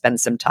able to spend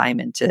some time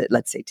and to,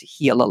 let's say, to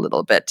heal a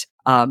little bit.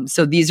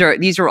 So these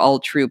are all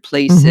true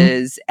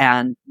places,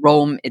 and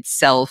Rome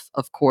itself,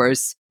 of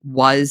course,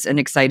 was an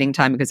exciting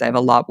time because I have a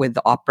lot with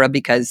the opera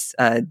because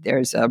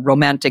there's a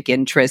romantic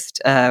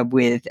interest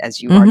with, as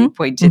you already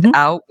pointed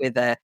out, with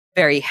a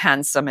very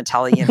handsome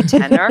Italian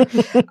tenor.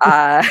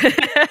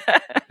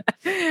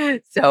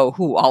 So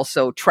who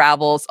also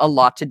travels a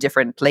lot to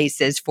different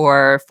places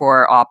for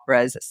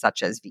operas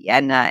such as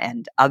Vienna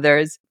and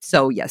others.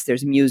 So yes,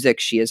 there's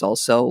music. She is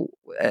also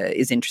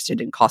is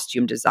interested in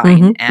costume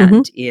design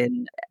and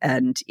in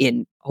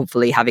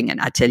hopefully having an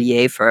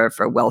atelier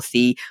for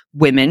wealthy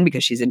women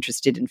because she's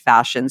interested in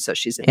fashion. So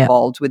she's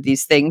involved with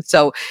these things.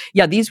 So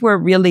yeah, these were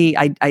really,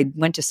 I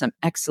went to some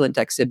excellent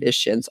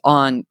exhibitions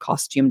on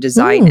costume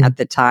design at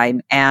the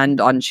time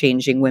and on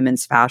changing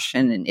women's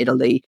fashion in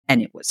Italy.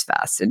 And it was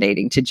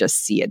fascinating to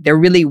just see it. There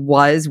really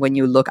was, when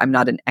you look, I'm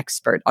not an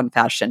expert on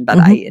fashion, but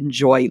I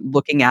enjoy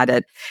looking at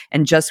it.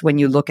 And just when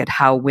you look at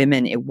how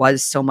women, it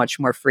was so much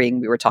more freeing.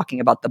 We were talking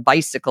about the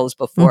bicycles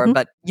before,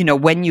 but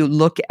when you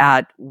look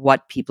at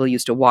what people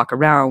used to walk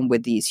around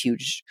with these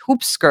huge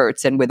hoop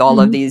skirts and with all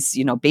of these,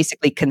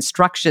 basically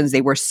constructions, they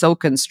were so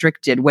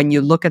constricted. When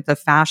you look at the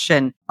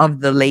fashion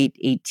of the late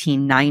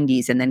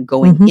 1890s and then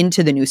going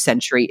into the new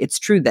century, it's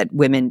true that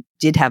women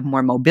did have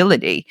more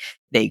mobility.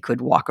 They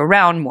could walk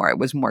around more. It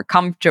was more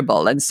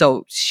comfortable. And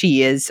so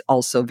she is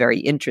also very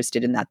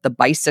interested in that. The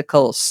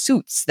bicycle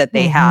suits that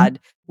they had,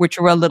 which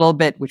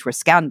were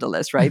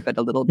scandalous, right? But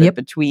a little bit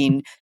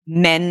between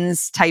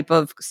men's type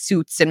of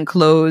suits and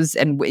clothes.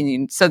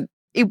 And so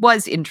it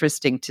was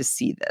interesting to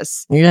see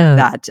this,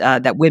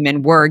 that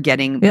women were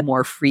getting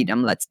more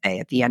freedom, let's say,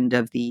 at the end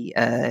of the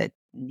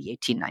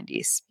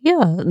 1890s.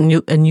 Yeah,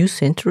 a new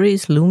century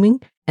is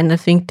looming. And I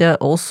think there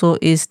also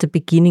is the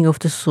beginning of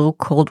the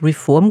so-called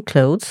reform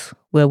clothes,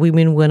 where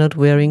women were not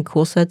wearing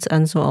corsets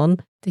and so on.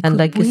 And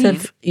like you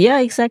said, yeah,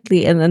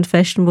 exactly. And then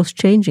fashion was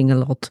changing a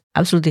lot.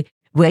 Absolutely.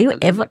 Were you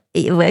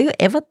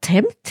ever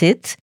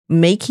tempted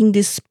making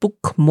this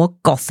book more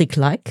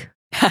Gothic-like?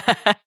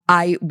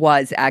 I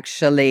was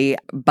actually,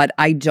 but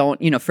I don't,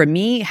 for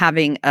me,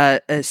 having a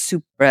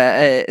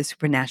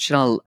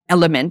supernatural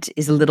element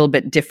is a little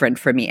bit different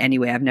for me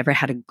anyway. I've never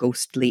had a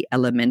ghostly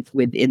element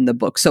within the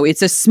book. So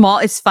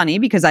it's funny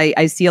because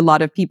I see a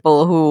lot of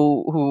people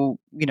who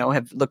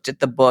have looked at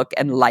the book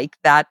and like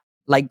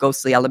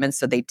ghostly elements.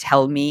 So they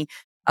tell me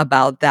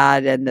about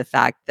that and the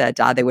fact that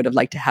they would have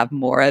liked to have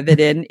more of it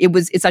in.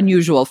 It's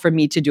unusual for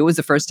me to do. It was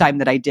the first time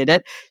that I did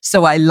it.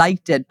 So I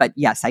liked it. But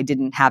yes, I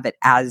didn't have it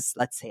as,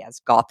 let's say, as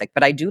Gothic.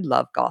 But I do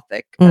love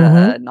Gothic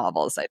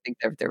novels. I think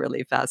they're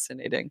really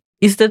fascinating.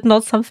 Is that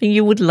not something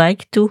you would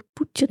like to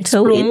put your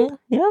toe in?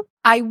 Yeah.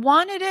 I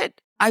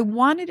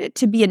wanted it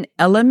to be an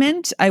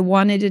element. I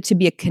wanted it to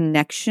be a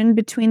connection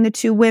between the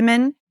two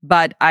women,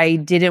 but I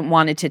didn't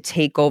want it to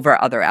take over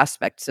other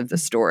aspects of the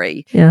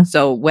story. Yeah.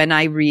 So when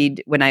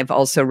I've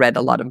also read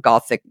a lot of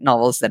Gothic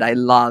novels that I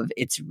love,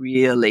 it's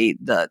really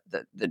the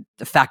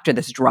factor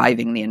that's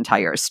driving the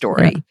entire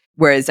story. Yeah.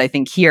 Whereas I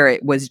think here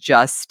it was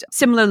just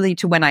similarly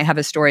to when I have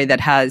a story that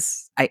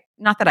has,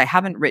 not that I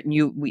haven't written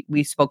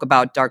we spoke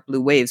about Dark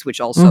Blue Waves, which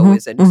also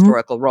is an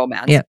historical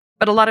romance. Yeah.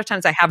 But a lot of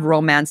times I have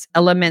romance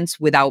elements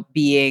without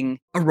being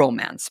a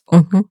romance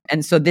book.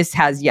 And so this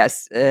has,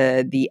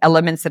 the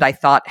elements that I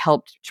thought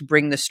helped to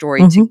bring the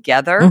story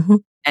together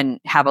and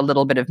have a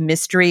little bit of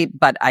mystery,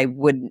 but I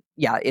wouldn't,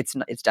 it's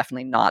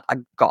definitely not a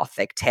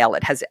Gothic tale.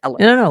 It has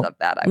elements of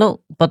that.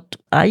 But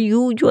are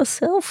you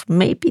yourself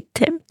maybe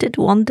tempted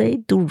one day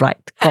to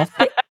write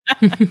Gothic?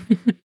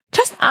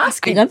 Just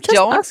asking. I'm just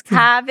asking.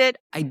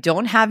 I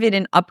don't have it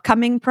in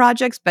upcoming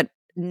projects, but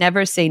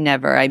never say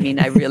never. I mean,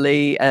 I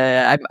really,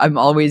 I'm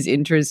always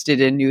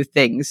interested in new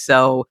things.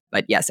 So,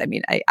 but yes, I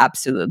mean, I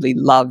absolutely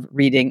love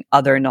reading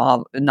other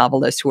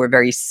novelists who are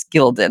very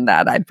skilled in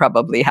that. I'd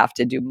probably have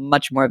to do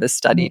much more of a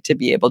study to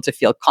be able to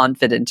feel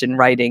confident in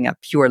writing a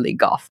purely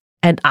goth.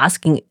 And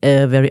asking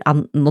a very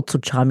not so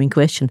charming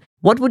question,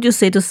 what would you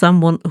say to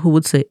someone who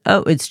would say,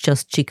 oh, it's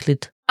just chick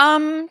lit?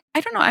 I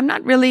don't know. I'm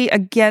not really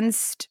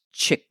against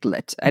chick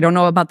lit. I don't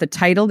know about the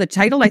title. The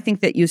title, I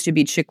think that used to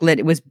be chick lit.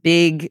 It was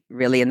big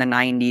really in the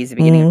 90s, the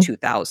beginning of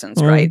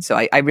 2000s, right? So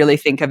I really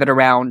think of it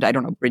around, I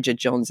don't know, Bridget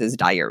Jones's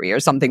Diary or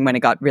something when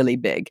it got really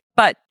big.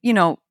 But,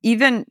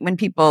 even when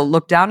people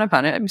look down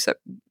upon it,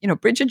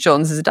 Bridget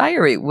Jones's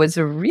Diary was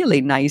a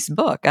really nice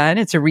book, and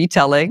it's a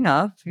retelling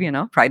of,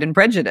 Pride and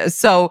Prejudice.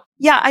 So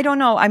yeah, I don't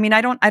know. I mean,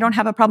 I don't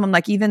have a problem.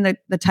 Like even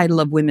the title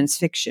of women's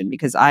fiction,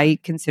 because I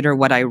consider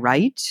what I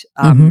write.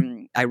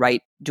 I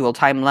write dual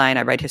timeline.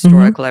 I write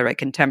historical. I write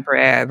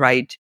contemporary. I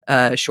write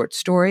short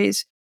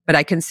stories. But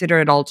I consider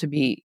it all to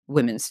be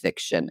women's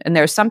fiction. And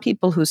there are some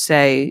people who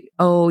say,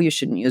 oh, you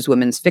shouldn't use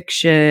women's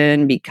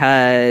fiction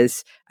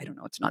because, I don't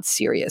know, it's not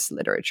serious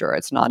literature.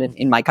 It's not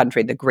in my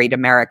country, the great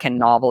American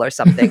novel or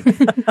something.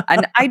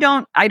 And I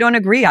don't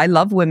agree. I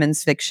love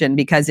women's fiction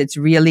because it's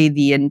really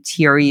the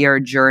interior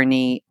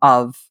journey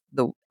of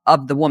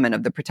the woman,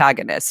 of the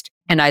protagonist.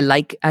 And I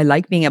like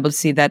being able to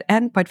see that.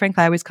 And quite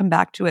frankly, I always come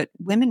back to it.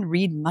 Women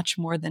read much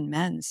more than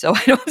men. So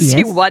I don't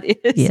see what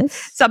is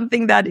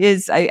something that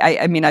is,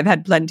 I mean, I've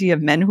had plenty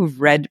of men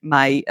who've read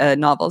my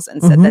novels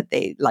and said that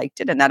they liked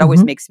it. And that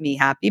always makes me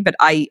happy. But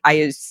I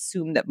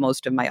assume that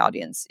most of my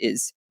audience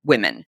is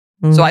women.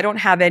 So I don't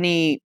have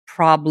any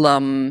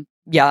problem.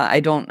 Yeah, I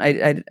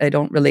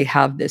don't really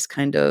have this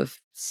kind of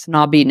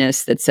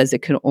snobbiness that says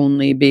it can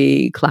only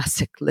be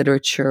classic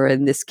literature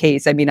in this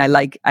case. I mean, I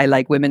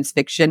like women's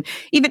fiction.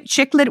 Even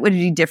chick lit would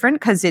be different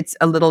because it's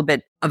a little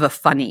bit of a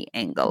funny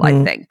angle,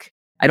 I think.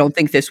 I don't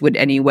think this would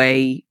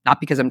anyway, not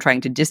because I'm trying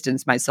to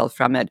distance myself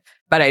from it,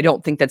 but I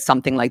don't think that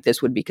something like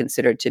this would be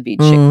considered to be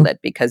chick lit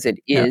because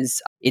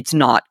it's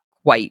not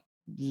quite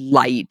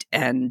light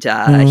and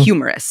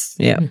humorous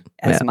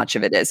as much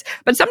of it is.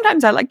 But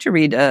sometimes I like to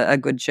read a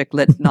good chick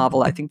lit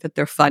novel. I think that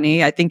they're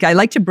funny. I think I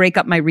like to break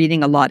up my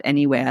reading a lot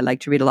anyway. I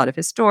like to read a lot of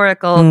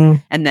historical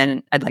and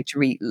then I'd like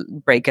to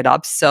break it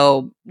up.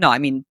 So no, I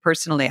mean,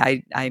 personally,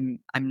 I'm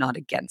not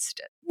against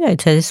it. Yeah,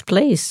 it has its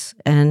place.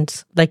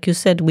 And like you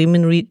said,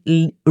 women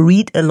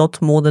read a lot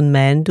more than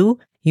men do.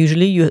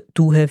 Usually you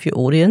do have your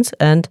audience,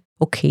 and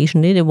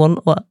occasionally the one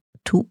or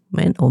two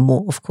men, or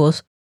more, of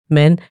course,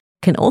 men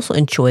can also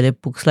enjoy the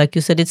books. Like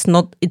you said,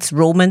 it's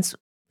romance.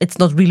 It's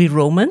not really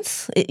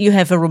romance. You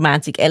have a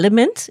romantic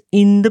element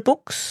in the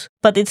books,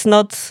 but it's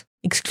not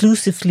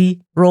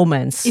exclusively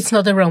romance. It's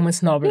not a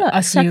romance novel,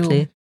 as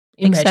you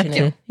imagine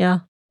it. Yeah.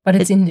 But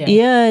it's in there.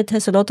 Yeah, it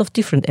has a lot of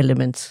different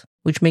elements,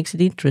 which makes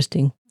it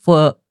interesting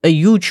for a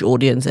huge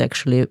audience,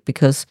 actually,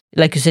 because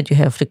like you said, you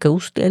have the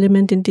ghost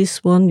element in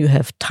this one, you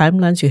have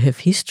timelines, you have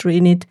history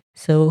in it.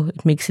 So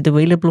it makes it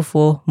available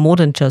for more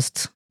than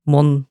just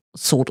one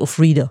sort of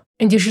reader.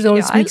 And you should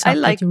always mix up I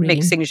like what you're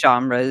mixing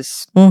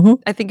genres.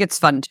 I think it's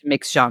fun to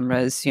mix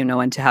genres,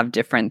 and to have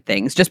different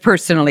things. Just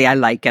personally, I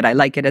like it. I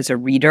like it as a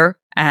reader,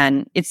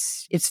 and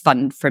it's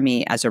fun for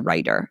me as a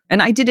writer.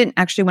 And I didn't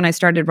actually, when I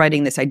started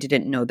writing this, I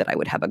didn't know that I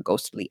would have a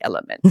ghostly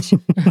element.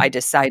 I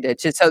decided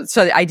to,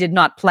 so I did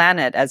not plan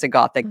it as a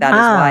gothic. That is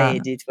why I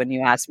did when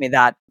you asked me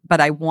that. But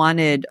I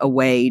wanted a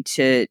way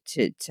to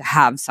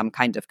have some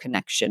kind of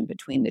connection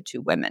between the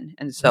two women.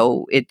 And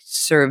so it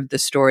served the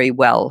story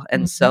well.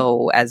 And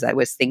so as I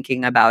was thinking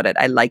about it,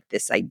 I liked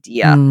this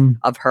idea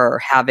of her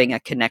having a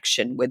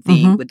connection with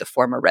the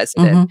former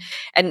resident.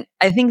 And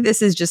I think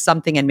this is just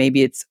something, and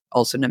maybe it's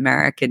also an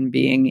American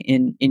being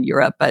in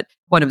Europe, but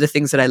one of the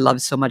things that I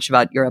love so much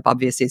about Europe,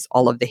 obviously, is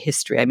all of the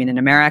history. I mean, in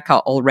America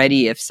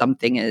already, if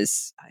something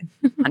is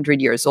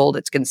 100 years old,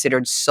 it's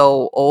considered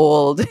so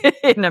old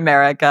in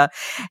America.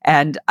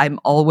 And I'm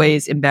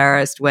always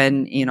embarrassed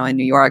when, in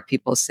New York,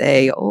 people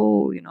say,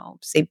 oh,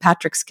 St.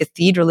 Patrick's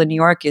Cathedral in New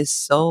York is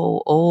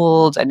so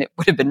old. And it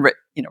would have been,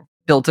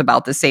 built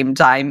about the same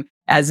time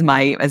as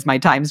my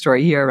time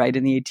story here, right,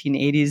 in the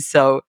 1880s.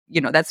 So,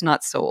 that's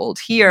not so old.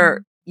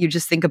 Here, you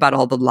just think about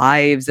all the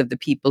lives of the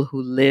people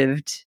who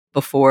lived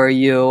before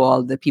you,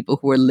 all the people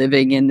who are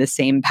living in the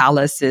same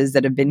palaces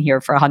that have been here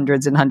for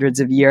hundreds and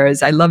hundreds of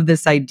years. I love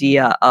this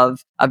idea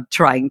of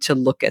trying to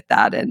look at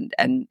that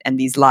and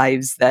these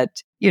lives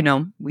that,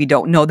 we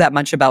don't know that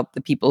much about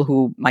the people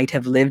who might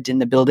have lived in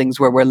the buildings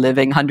where we're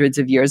living hundreds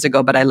of years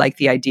ago. But I like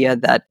the idea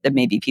that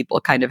maybe people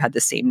kind of had the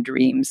same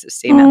dreams, the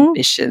same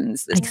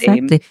ambitions,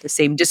 the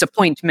same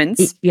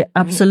disappointments. Yeah,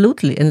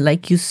 absolutely. And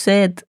like you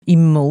said,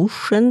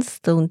 emotions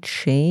don't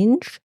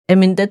change. I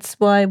mean, that's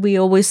why we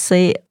always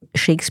say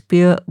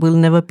Shakespeare will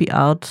never be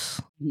out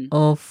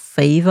of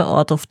favor,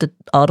 out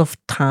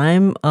of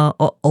time,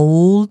 or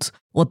old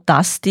or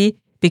dusty,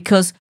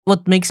 because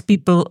what makes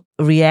people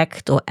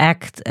react or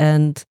act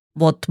and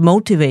what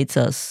motivates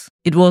us,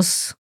 it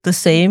was the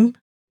same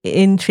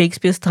in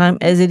Shakespeare's time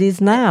as it is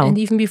now. And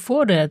even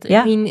before that.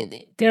 Yeah. I mean,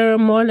 there are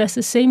more or less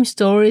the same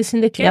stories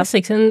in the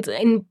classics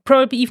and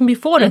probably even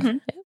before that.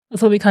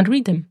 Although we can't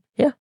read them.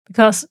 Yeah.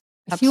 Because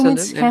Absolutely.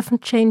 humans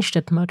haven't changed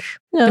that much.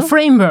 No. The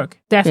framework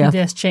definitely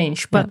has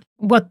changed. But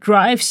what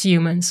drives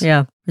humans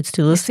It's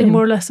still the is still same.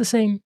 more or less the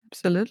same.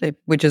 Absolutely.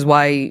 Which is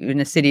why in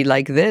a city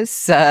like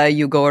this,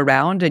 you go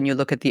around and you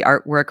look at the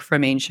artwork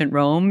from ancient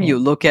Rome. You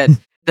look at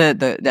at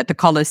the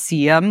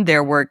Colosseum.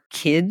 There were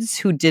kids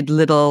who did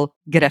little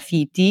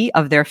graffiti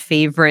of their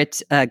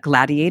favorite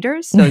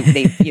gladiators. So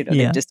they've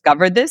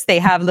discovered this. They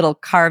have little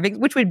carvings,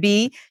 which would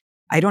be,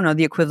 I don't know,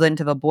 the equivalent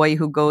of a boy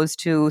who goes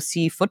to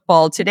see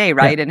football today,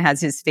 right? And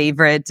has his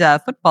favorite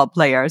football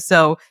player.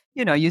 So,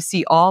 you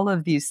see all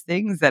of these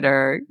things that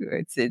are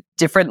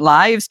different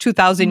lives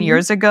 2,000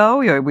 years ago.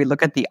 We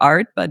look at the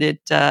art, but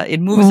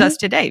it moves us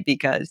today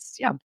because,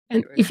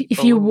 And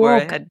if you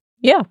walk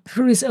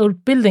through these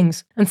old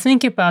buildings and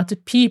think about the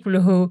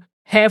people who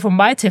have or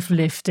might have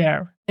lived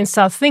there and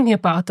start thinking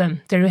about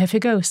them, there you have your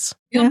ghosts.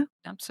 Yeah,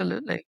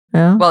 absolutely.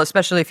 Yeah. Well,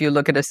 especially if you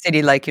look at a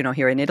city like,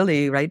 here in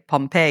Italy, right?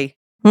 Pompeii.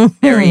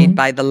 Buried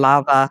by the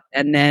lava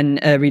and then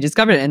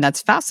rediscovered. And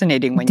that's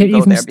fascinating when you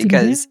go there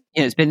because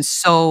it's been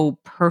so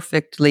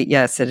perfectly,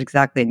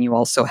 exactly. And you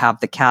also have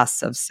the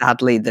casts of,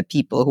 sadly, the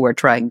people who are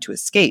trying to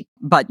escape.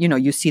 But,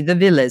 you see the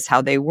villas,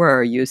 how they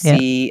were. You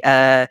see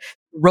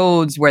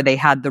roads where they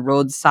had the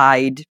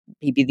roadside,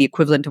 maybe the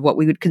equivalent of what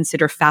we would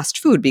consider fast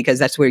food, because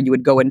that's where you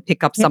would go and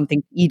pick up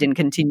something to eat and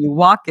continue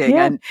walking.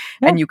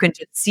 And you can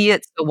just see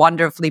it so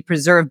wonderfully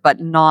preserved, but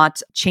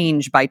not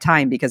changed by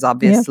time, because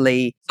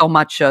obviously so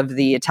much of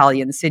the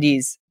Italian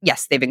cities,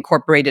 yes, they've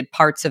incorporated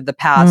parts of the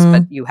past,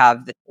 but you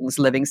have the things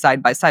living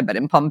side by side. But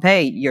in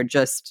Pompeii, you're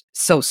just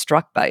so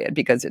struck by it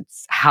because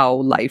it's how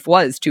life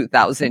was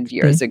 2,000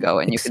 years ago.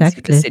 And you can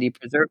see the city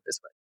preserved this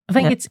way. I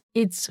think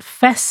it's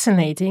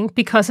fascinating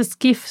because it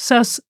gives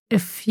us a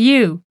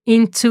view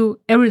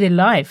into everyday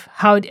life,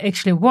 how it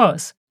actually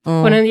was.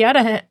 But on the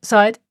other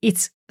side,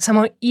 it's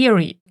somehow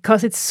eerie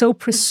because it's so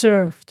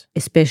preserved.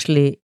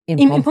 Especially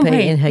in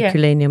Pompeii and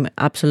Herculaneum,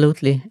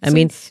 absolutely. I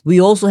mean, we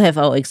also have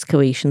our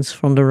excavations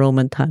from the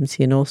Roman times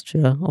here in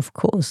Austria, of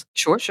course.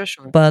 Sure.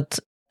 But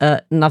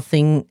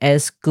nothing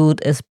as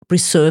good as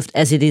preserved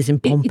as it is in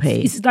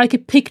Pompeii. It's like a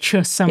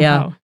picture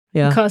somehow.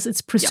 Yeah. Because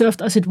it's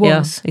preserved as it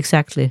was. Yeah,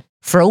 exactly.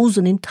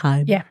 Frozen in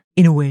time. Yeah.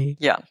 In a way.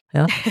 Yeah.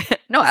 Yeah.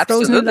 No,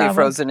 absolutely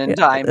frozen in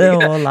time.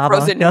 Lava.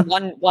 Frozen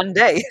in one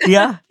day.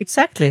 Yeah,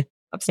 exactly.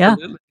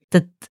 Absolutely. Yeah.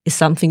 That is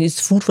something,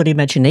 it's food for the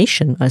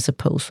imagination, I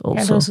suppose, also.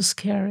 Yeah, it's also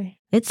scary.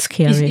 It's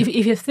scary.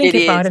 If you think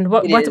about it,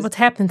 what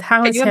happened,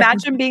 how Can you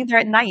imagine being there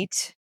at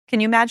night? Can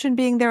you imagine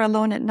being there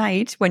alone at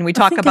night when we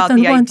talk about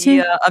the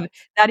idea of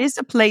that is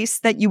a place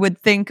that you would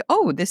think,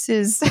 oh, this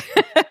is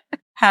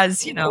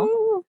has,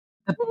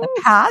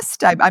 the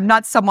past. I'm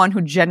not someone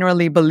who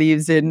generally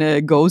believes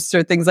in ghosts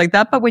or things like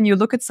that, but when you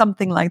look at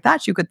something like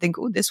that, you could think,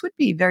 oh, this would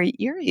be very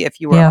eerie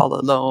if you were all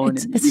alone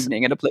in the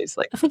evening at a place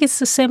like that. I think it's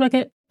the same, like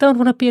I don't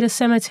want to be at a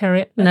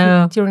cemetery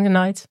during the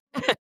night.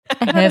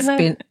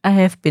 I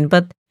have been,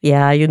 but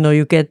yeah, you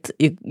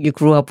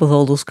grew up with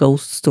all those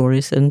ghost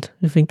stories and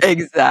you think...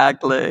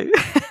 Exactly.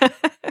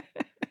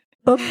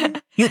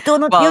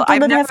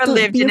 I've never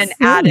lived in an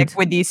attic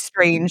with these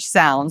strange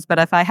sounds, but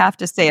if I have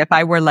to say, if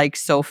I were like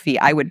Sophie,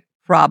 I would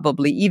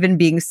probably, even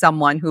being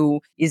someone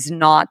who is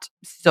not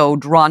so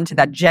drawn to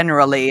that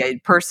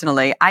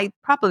personally, I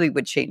probably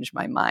would change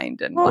my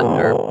mind and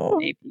wonder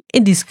maybe.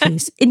 In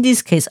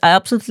this case, I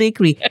absolutely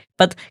agree.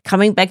 But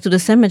coming back to the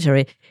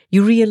cemetery,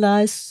 you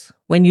realize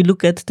when you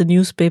look at the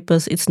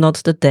newspapers, it's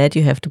not the dead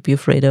you have to be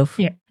afraid of.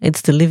 Yeah.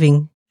 It's the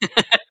living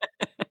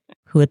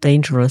who are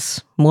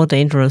dangerous, more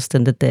dangerous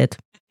than the dead.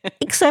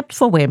 Except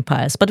for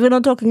vampires, but we're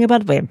not talking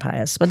about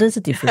vampires. But there's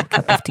a different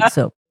cup of tea.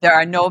 So there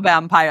are no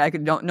vampires.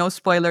 No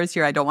spoilers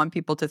here. I don't want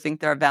people to think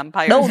there are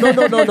vampires. No.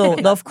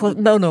 Of course,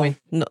 no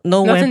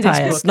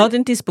vampires. Not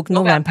in this book.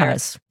 No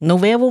vampires. No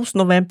werewolves.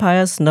 No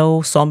vampires.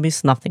 No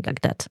zombies. Nothing like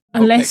that.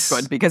 Unless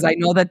good, because I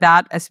know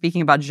that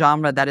speaking about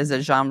genre, that is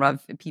a genre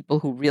of people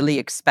who really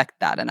expect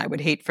that, and I would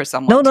hate for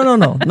someone. No.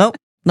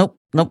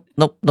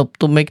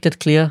 To make that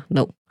clear,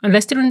 no.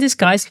 Unless they're in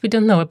disguise, we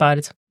don't know about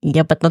it.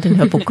 Yeah, but not in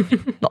her book.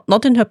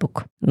 Not in her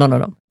book.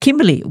 No.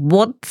 Kimberly,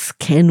 what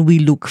can we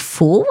look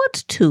forward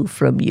to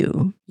from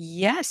you?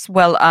 Yes,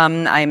 well,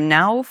 I'm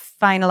now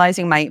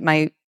finalizing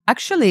my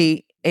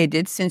actually,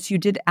 Edith, since you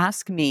did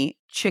ask me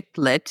chick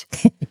lit,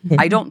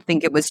 I don't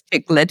think it was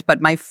chick lit, but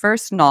my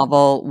first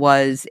novel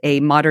was a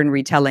modern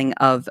retelling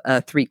of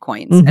Three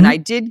Coins. Mm-hmm. And I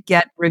did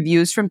get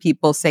reviews from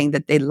people saying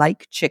that they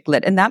like chick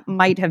lit. And that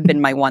might have been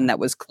my one that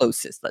was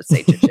closest, let's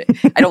say, to chick.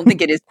 I don't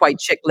think it is quite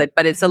chick lit,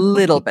 but it's a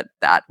little bit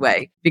that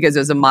way because it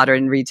was a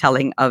modern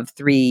retelling of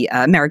three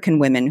American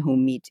women who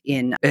meet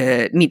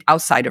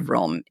outside of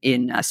Rome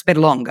in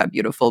Sperlonga,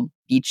 beautiful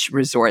beach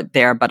resort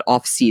there, but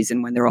off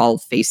season when they're all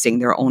facing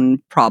their own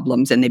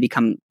problems and they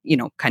become,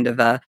 kind of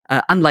a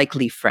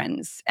unlikely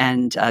friends,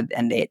 and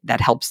that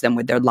helps them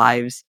with their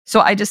lives. So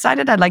I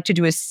decided I'd like to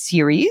do a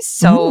series.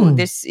 So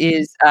this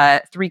is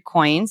 3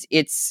 coins.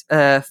 It's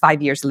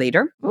 5 years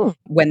later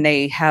when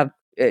they have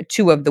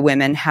 2 of the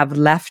women have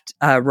left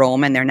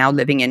Rome, and they're now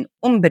living in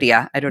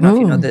Umbria. I don't know if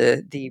you know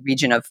the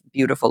region of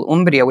beautiful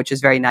Umbria, which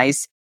is very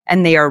nice.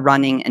 And they are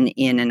running an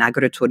inn, an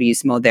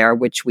agriturismo there,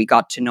 which we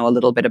got to know a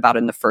little bit about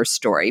in the first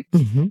story.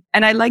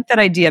 And I like that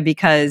idea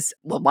because,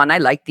 well, one, I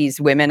like these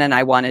women and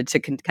I wanted to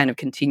kind of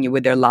continue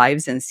with their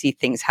lives and see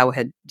things how it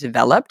had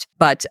developed.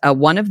 But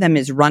one of them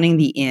is running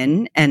the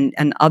inn, and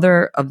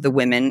another of the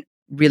women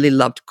really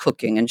loved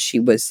cooking, and she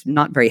was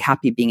not very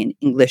happy being an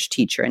English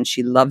teacher, and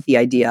she loved the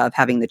idea of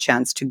having the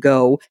chance to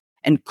go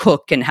and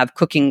cook and have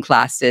cooking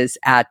classes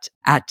at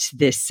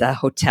this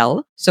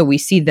hotel. So we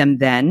see them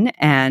then,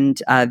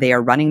 and they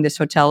are running this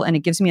hotel, and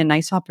it gives me a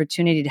nice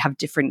opportunity to have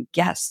different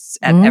guests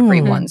at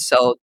everyone.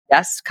 So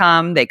guests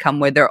come, they come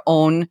with their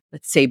own,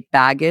 let's say,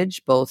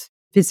 baggage, both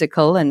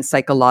physical and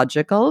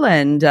psychological.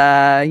 And,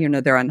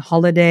 they're on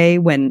holiday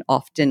when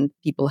often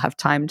people have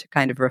time to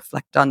kind of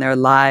reflect on their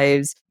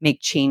lives,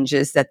 make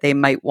changes that they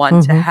might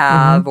want to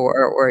have,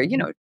 or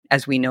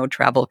as we know,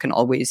 travel can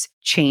always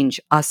change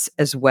us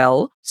as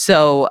well.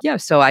 So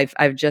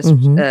I've just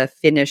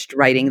finished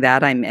writing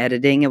that. I'm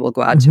editing. It will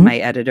go out to my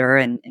editor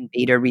and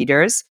beta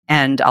readers,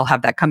 and I'll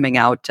have that coming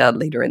out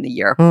later in the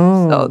year.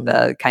 So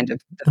the kind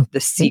of the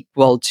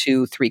sequel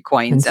to 3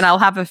 Coins, and I'll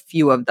have a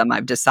few of them.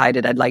 I've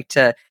decided I'd like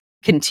to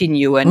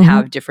continue and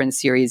have different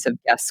series of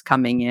guests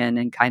coming in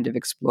and kind of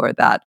explore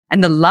that.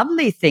 And the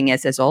lovely thing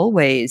is, as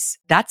always,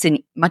 that's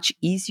a much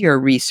easier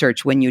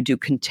research when you do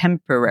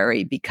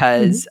contemporary,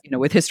 because,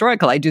 with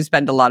historical, I do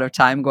spend a lot of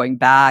time going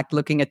back,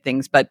 looking at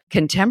things. But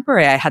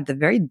contemporary, I had the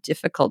very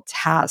difficult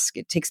task.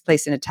 It takes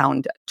place in a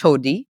town,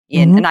 Todi,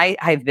 and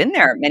I've been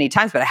there many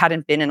times, but I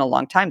hadn't been in a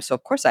long time. So,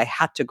 of course, I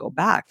had to go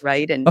back,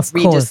 right? And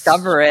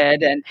rediscover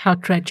it. And how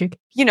tragic.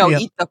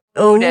 Eat the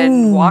food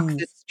and walk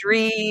the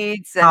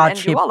streets and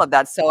do all of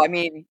that. So, I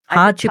mean,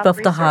 hardship of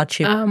the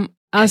hardship.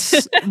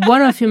 As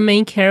one of your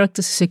main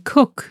characters is a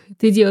cook,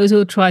 did you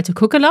also try to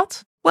cook a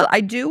lot? Well, I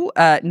do.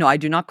 No, I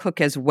do not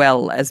cook as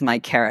well as my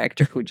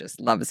character, who just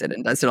loves it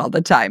and does it all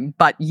the time.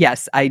 But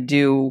yes, I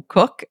do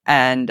cook.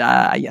 And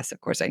yes, of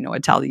course, I know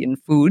Italian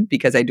food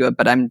because I do it.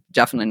 But I'm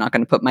definitely not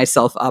going to put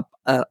myself up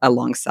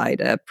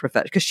alongside a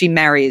professional, because she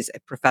marries a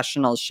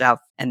professional chef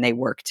and they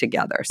work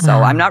together. So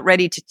I'm not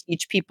ready to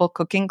teach people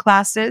cooking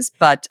classes,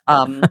 but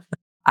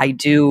I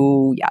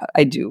do. Yeah,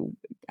 I do.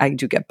 I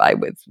do get by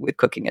with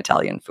cooking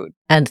Italian food.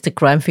 And the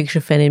crime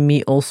fiction fan in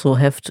me also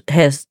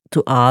has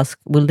to ask,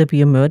 will there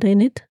be a murder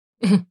in it?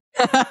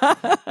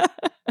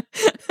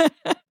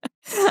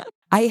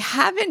 I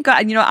haven't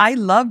got, I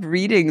love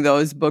reading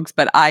those books,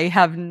 but I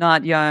have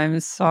not. Yeah, I'm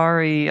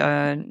sorry.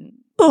 Never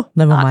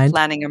mind.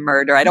 Planning a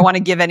murder. I don't want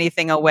to give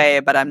anything away,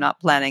 but I'm not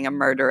planning a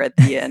murder at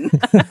the end.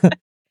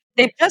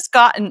 They've just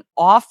gotten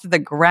off the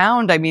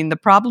ground. I mean, the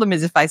problem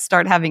is if I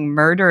start having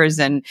murders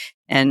and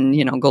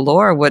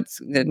galore,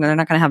 they're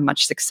not going to have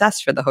much success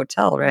for the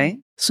hotel, right?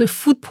 So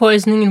food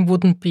poisoning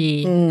wouldn't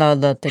be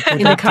not a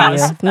good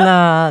idea.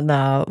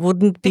 No,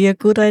 wouldn't be a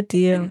good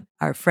idea.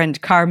 Our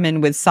friend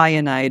Carmen with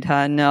cyanide,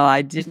 huh? No,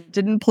 I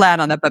didn't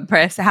plan on that, but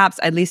perhaps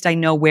at least I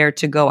know where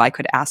to go. I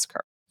could ask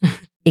her.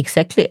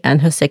 Exactly,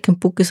 and her second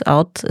book is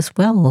out as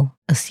well,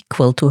 a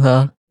sequel to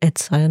her at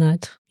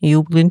Cyanide.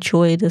 You will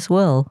enjoy it as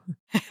well.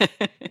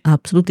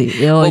 Absolutely.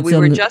 Well, we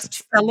were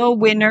just fellow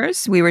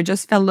winners. We were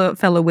just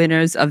fellow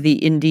winners of the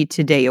Indie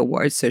Today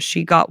Awards. So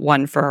she got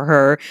one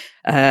for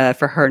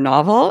her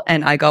novel,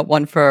 and I got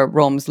one for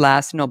Rome's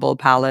Last Noble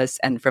Palace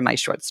and for my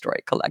short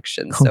story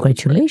collection.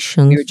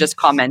 Congratulations. So we were just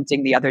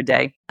commenting the other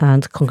day.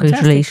 And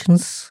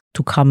congratulations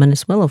to Carmen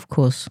as well, of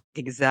course.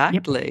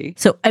 Exactly. Yep.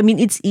 So, I mean,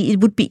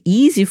 it would be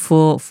easy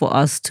for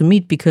us to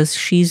meet because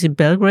she's in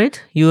Belgrade,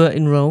 you are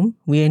in Rome,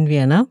 we're in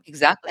Vienna.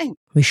 Exactly.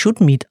 We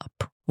should meet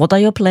up. What are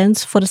your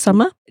plans for the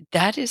summer?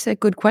 That is a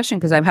good question,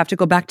 because I have to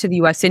go back to the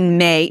US in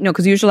May. No,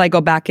 because usually I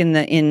go back in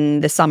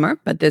the summer,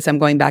 but this I'm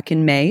going back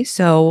in May.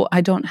 So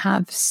I don't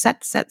have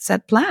set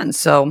plans.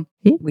 So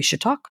we should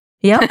talk.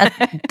 Yeah,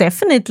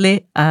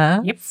 definitely.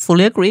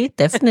 Fully agree.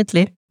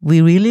 Definitely.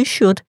 We really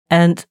should.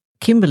 And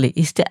Kimberly,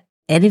 is there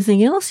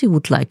anything else you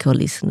would like our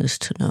listeners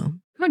to know?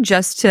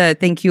 Just to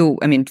thank you.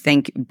 I mean,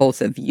 thank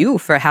both of you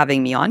for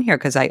having me on here,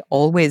 because I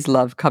always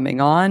love coming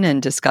on and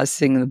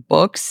discussing the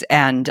books.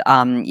 And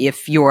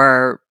if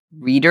your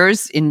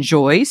readers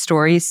enjoy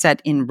stories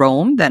set in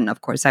Rome, then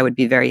of course I would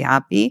be very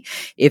happy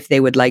if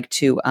they would like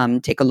to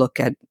take a look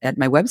at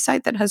my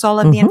website that has all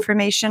of the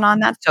information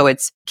on that. So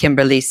it's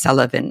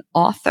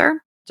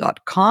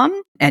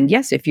KimberlySullivanAuthor.com. And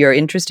yes, if you're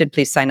interested,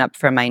 please sign up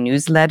for my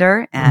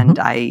newsletter. And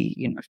I,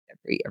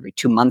 every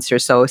 2 months or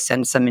so,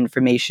 send some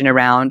information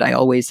around. I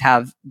always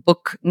have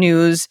book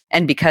news.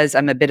 And because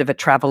I'm a bit of a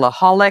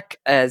travelaholic,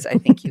 as I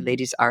think you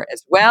ladies are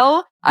as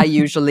well, I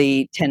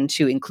usually tend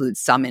to include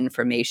some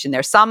information.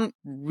 There's some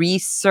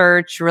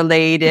research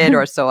related,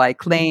 or so I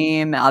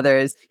claim,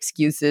 others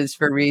excuses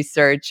for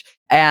research.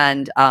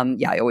 And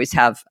I always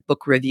have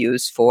book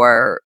reviews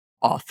for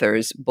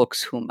authors'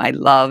 books whom I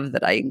love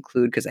that I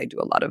include because I do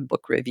a lot of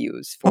book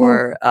reviews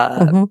for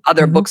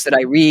other books that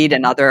I read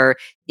and other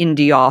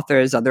indie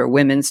authors, other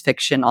women's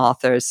fiction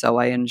authors. So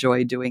I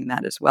enjoy doing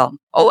that as well.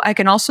 Oh, I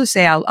can also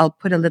say I'll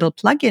put a little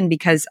plug in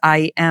because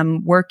I'm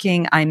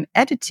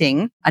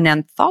editing an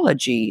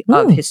anthology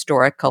of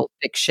historical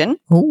fiction.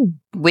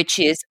 Which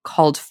is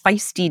called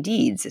Feisty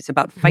Deeds. It's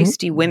about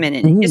feisty women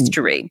in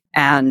history.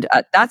 And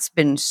that's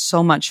been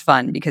so much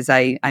fun because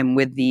I'm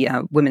with the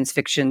Women's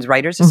Fictions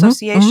Writers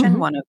Association,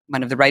 one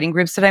of the writing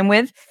groups that I'm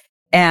with.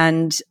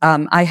 And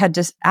I had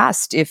just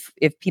asked if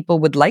people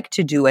would like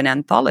to do an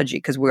anthology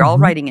because we're all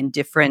writing in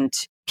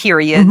different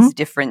periods,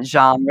 different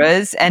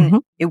genres.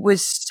 And it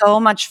was so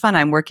much fun.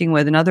 I'm working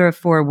with another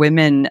 4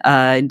 women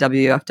in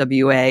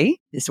WFWA,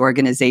 this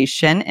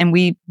organization. And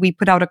we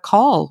put out a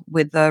call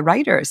with the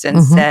writers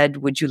and said,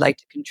 would you like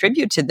to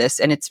contribute to this?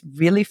 And it's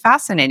really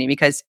fascinating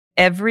because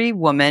every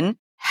woman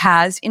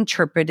has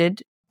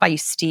interpreted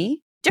feisty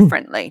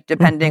differently,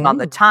 depending on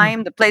the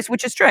time, the place,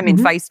 which is true. I mean,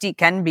 feisty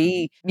can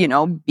be,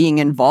 being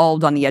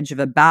involved on the edge of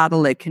a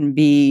battle. It can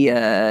be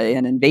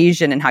an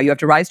invasion and how you have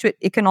to rise to it.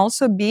 It can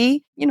also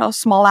be,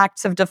 small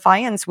acts of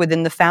defiance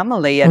within the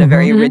family at a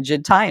very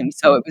rigid time.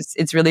 So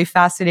it's really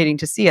fascinating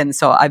to see. And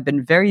so I've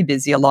been very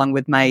busy along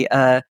with my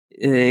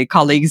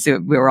colleagues. We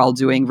were all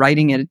doing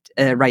writing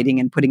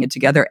and putting it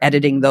together,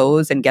 editing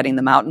those and getting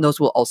them out. And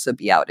those will also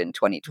be out in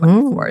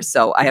 2024.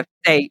 So I have to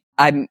say,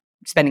 I'm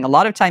spending a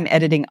lot of time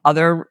editing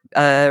other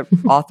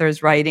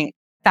authors' writing.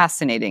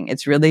 Fascinating.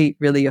 It's really,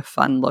 really a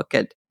fun look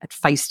at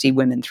feisty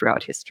women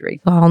throughout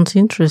history. Sounds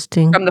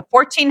interesting. From the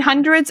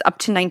 1400s up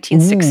to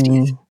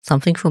 1960s.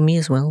 Something for me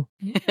as well.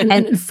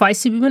 And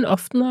feisty women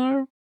often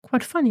are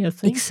quite funny, I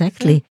think.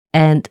 Exactly.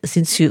 And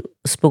since you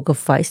spoke of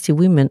feisty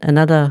women,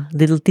 another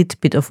little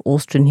tidbit of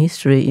Austrian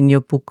history in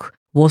your book,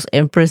 was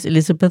Empress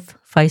Elizabeth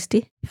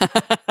feisty?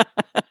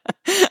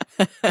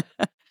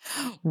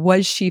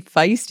 Was she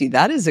feisty?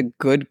 That is a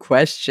good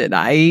question.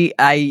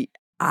 I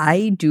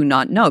do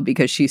not know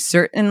because she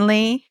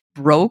certainly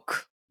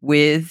broke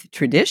with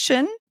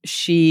tradition.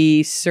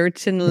 She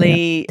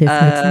certainly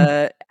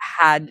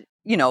had,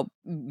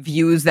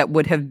 views that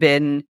would have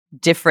been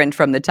different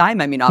from the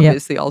time. I mean,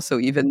 obviously also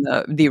even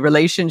the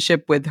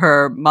relationship with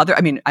her mother.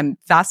 I mean, I'm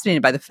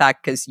fascinated by the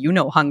fact because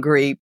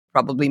Hungary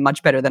probably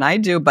much better than I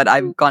do, but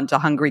I've gone to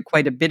Hungary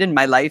quite a bit in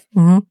my life.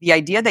 The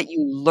idea that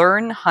you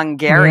learn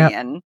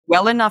Hungarian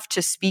well enough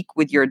to speak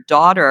with your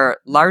daughter,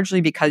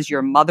 largely because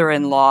your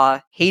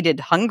mother-in-law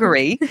hated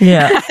Hungary.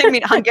 I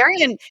mean,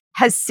 Hungarian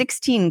has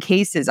 16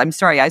 cases. I'm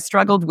sorry, I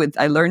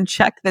learned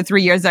Czech the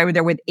 3 years I was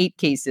there with 8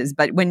 cases.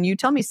 But when you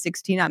tell me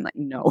 16, I'm like,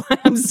 no,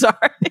 I'm sorry.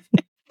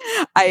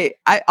 I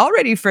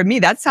already, for me,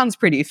 that sounds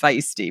pretty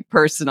feisty,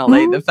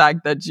 personally, the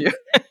fact that you...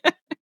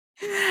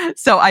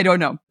 So I don't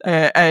know.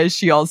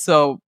 She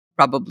also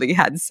probably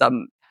had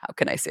some, how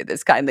can I say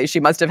this kindly?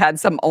 She must have had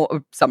some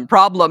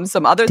problems,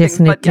 some other things.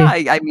 But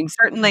I mean,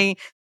 certainly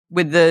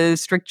with the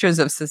strictures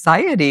of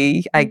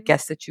society, I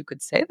guess that you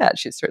could say that.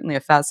 She's certainly a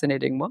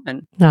fascinating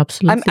woman.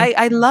 Absolutely.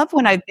 I love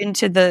when I've been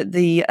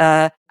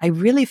to I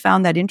really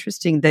found that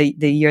interesting the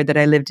year that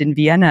I lived in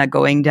Vienna,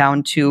 going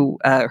down to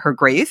her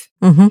grave,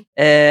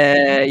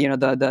 that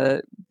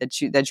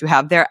you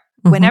have there.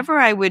 Whenever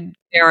I would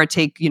there or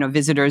take,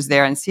 visitors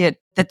there and see it,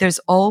 that there's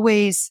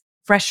always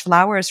fresh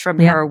flowers from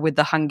her with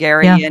the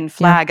Hungarian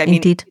flag. I mean,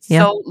 indeed. It's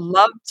so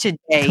loved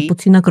today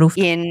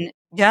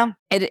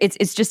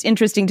it's just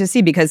interesting to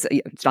see because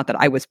it's not that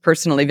I was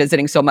personally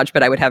visiting so much,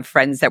 but I would have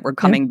friends that were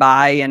coming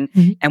by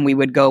and we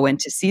would go in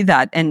to see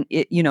that. And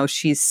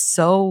she's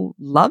so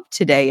loved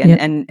today.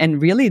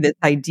 And really this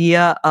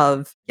idea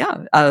of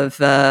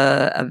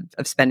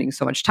spending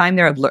so much time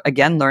there, of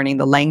again, learning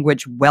the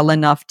language well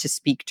enough to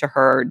speak to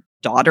her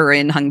daughter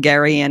in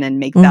Hungarian and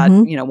make that,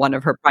 one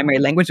of her primary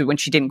languages when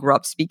she didn't grow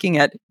up speaking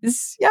it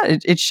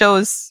it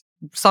shows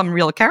some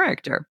real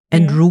character.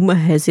 And rumor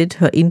has it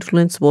her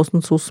influence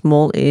wasn't so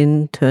small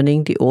in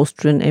turning the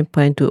Austrian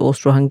Empire into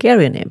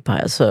Austro-Hungarian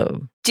Empire.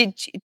 So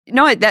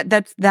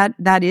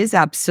that is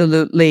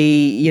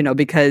absolutely,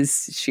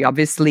 because she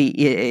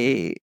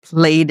obviously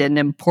played an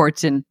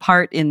important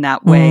part in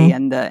that way,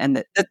 and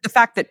the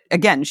fact that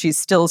again she's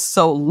still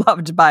so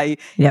loved by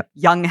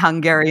young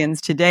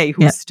Hungarians today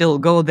who still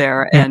go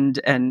there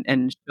and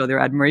show their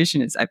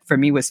admiration is, for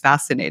me, was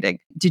fascinating.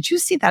 Did you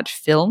see that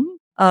film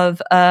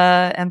of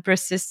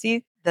Empress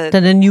Sissi?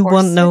 The new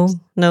one? No.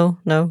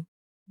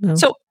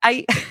 So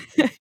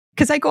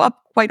because I go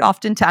up quite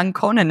often to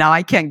Ancona now,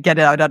 I can't get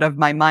it out of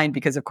my mind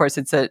because, of course,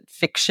 it's a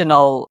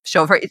fictional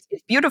show of her. It's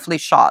beautifully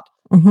shot.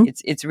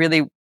 It's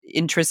really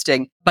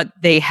interesting. But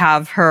they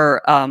have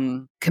her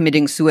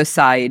committing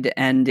suicide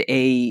and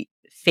a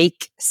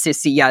fake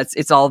Sissi. Yeah,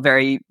 it's all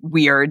very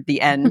weird,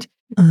 the end.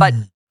 But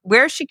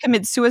where she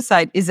commits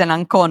suicide is in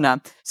Ancona.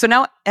 So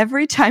now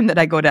every time that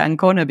I go to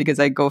Ancona, because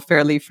I go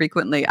fairly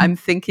frequently, I'm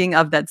thinking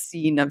of that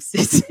scene of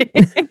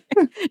Sissi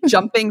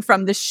jumping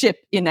from the ship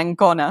in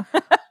Ancona.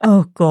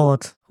 Oh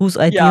God, whose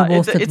idea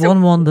was that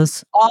one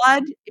wonders?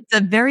 Odd. It's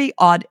a very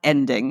odd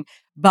ending,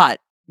 but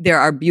there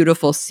are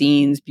beautiful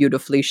scenes,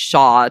 beautifully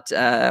shot,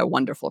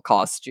 wonderful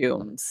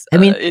costumes. I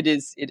mean, it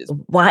is.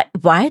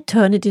 Why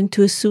turn it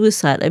into a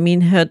suicide? I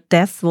mean, her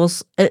death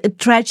was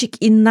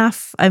tragic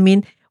enough. I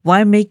mean,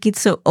 why make it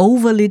so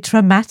overly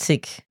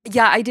dramatic?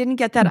 Yeah, I didn't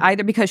get that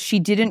either, because she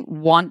didn't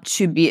want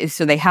to be.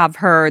 So they have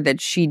her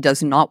that she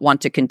does not want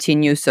to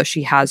continue. So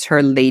she has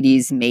her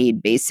lady's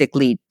maid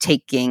basically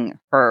taking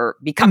her,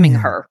 becoming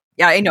her.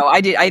 Yeah, I know.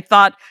 I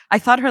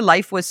thought her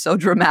life was so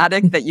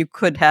dramatic that you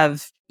could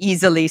have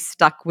easily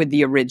stuck with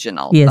the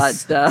original.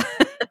 Yes. But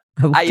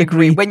I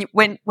agree.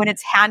 When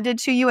it's handed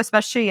to you,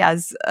 especially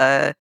as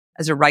a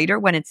writer,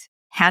 when it's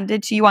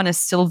handed to you on a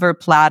silver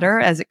platter,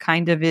 as it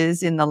kind of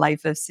is in the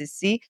life of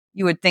Sissy,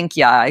 you would think,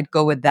 yeah, I'd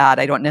go with that.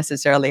 I don't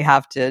necessarily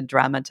have to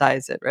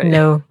dramatize it, right?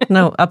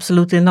 No,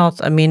 absolutely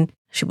not. I mean,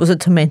 she was a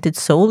tormented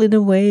soul in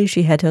a way.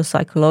 She had her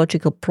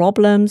psychological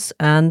problems,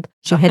 and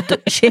she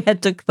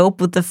had to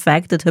cope with the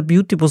fact that her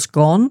beauty was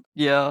gone.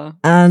 Yeah.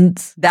 And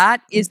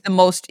that is the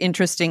most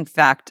interesting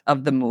fact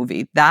of the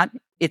movie. That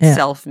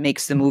itself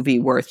makes the movie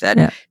worth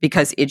it,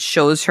 because it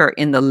shows her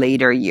in the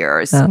later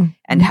years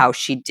and how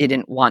she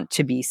didn't want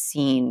to be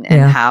seen,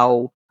 and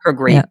how her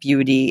great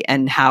beauty,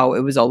 and how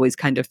it was always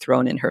kind of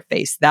thrown in her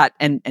face. That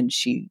and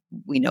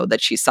we know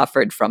that she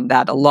suffered from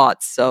that a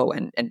lot. So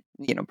and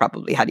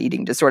probably had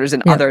eating disorders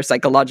and other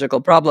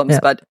psychological problems.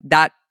 But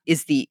that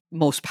is the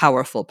most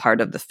powerful part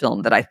of the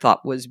film that I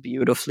thought was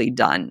beautifully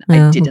done.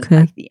 I didn't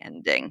like the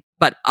ending,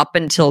 but up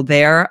until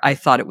there, I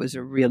thought it was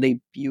a really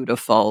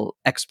beautiful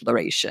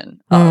exploration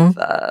of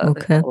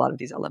a lot of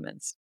these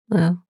elements.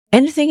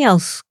 Anything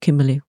else,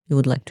 Kimberly, you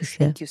would like to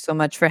share? Thank you so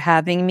much for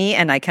having me,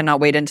 and I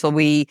cannot wait until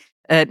we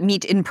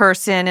meet in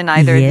person in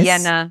either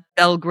Vienna,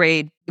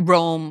 Belgrade,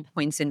 Rome,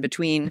 points in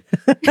between.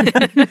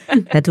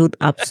 That would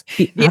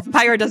the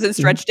empire doesn't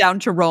stretch down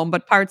to Rome,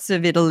 but parts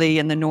of Italy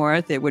in the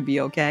north, it would be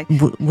okay.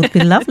 Would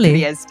be lovely.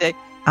 Trieste.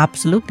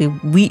 Absolutely.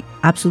 We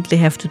absolutely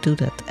have to do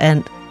that.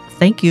 And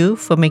thank you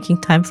for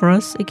making time for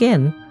us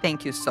again.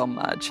 Thank you so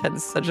much. Had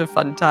such a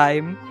fun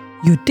time.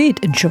 You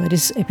did enjoy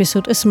this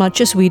episode as much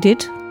as we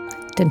did?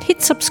 Then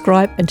hit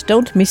subscribe and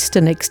don't miss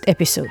the next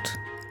episode.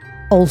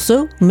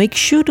 Also, make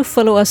sure to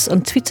follow us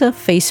on Twitter,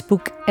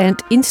 Facebook and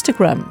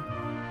Instagram.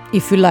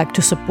 If you like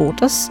to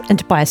support us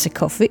and buy us a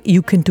coffee,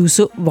 you can do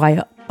so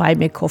via Buy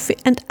Me a Coffee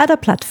and other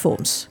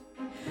platforms.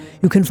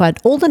 You can find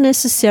all the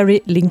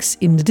necessary links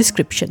in the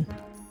description.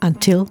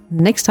 Until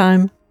next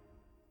time.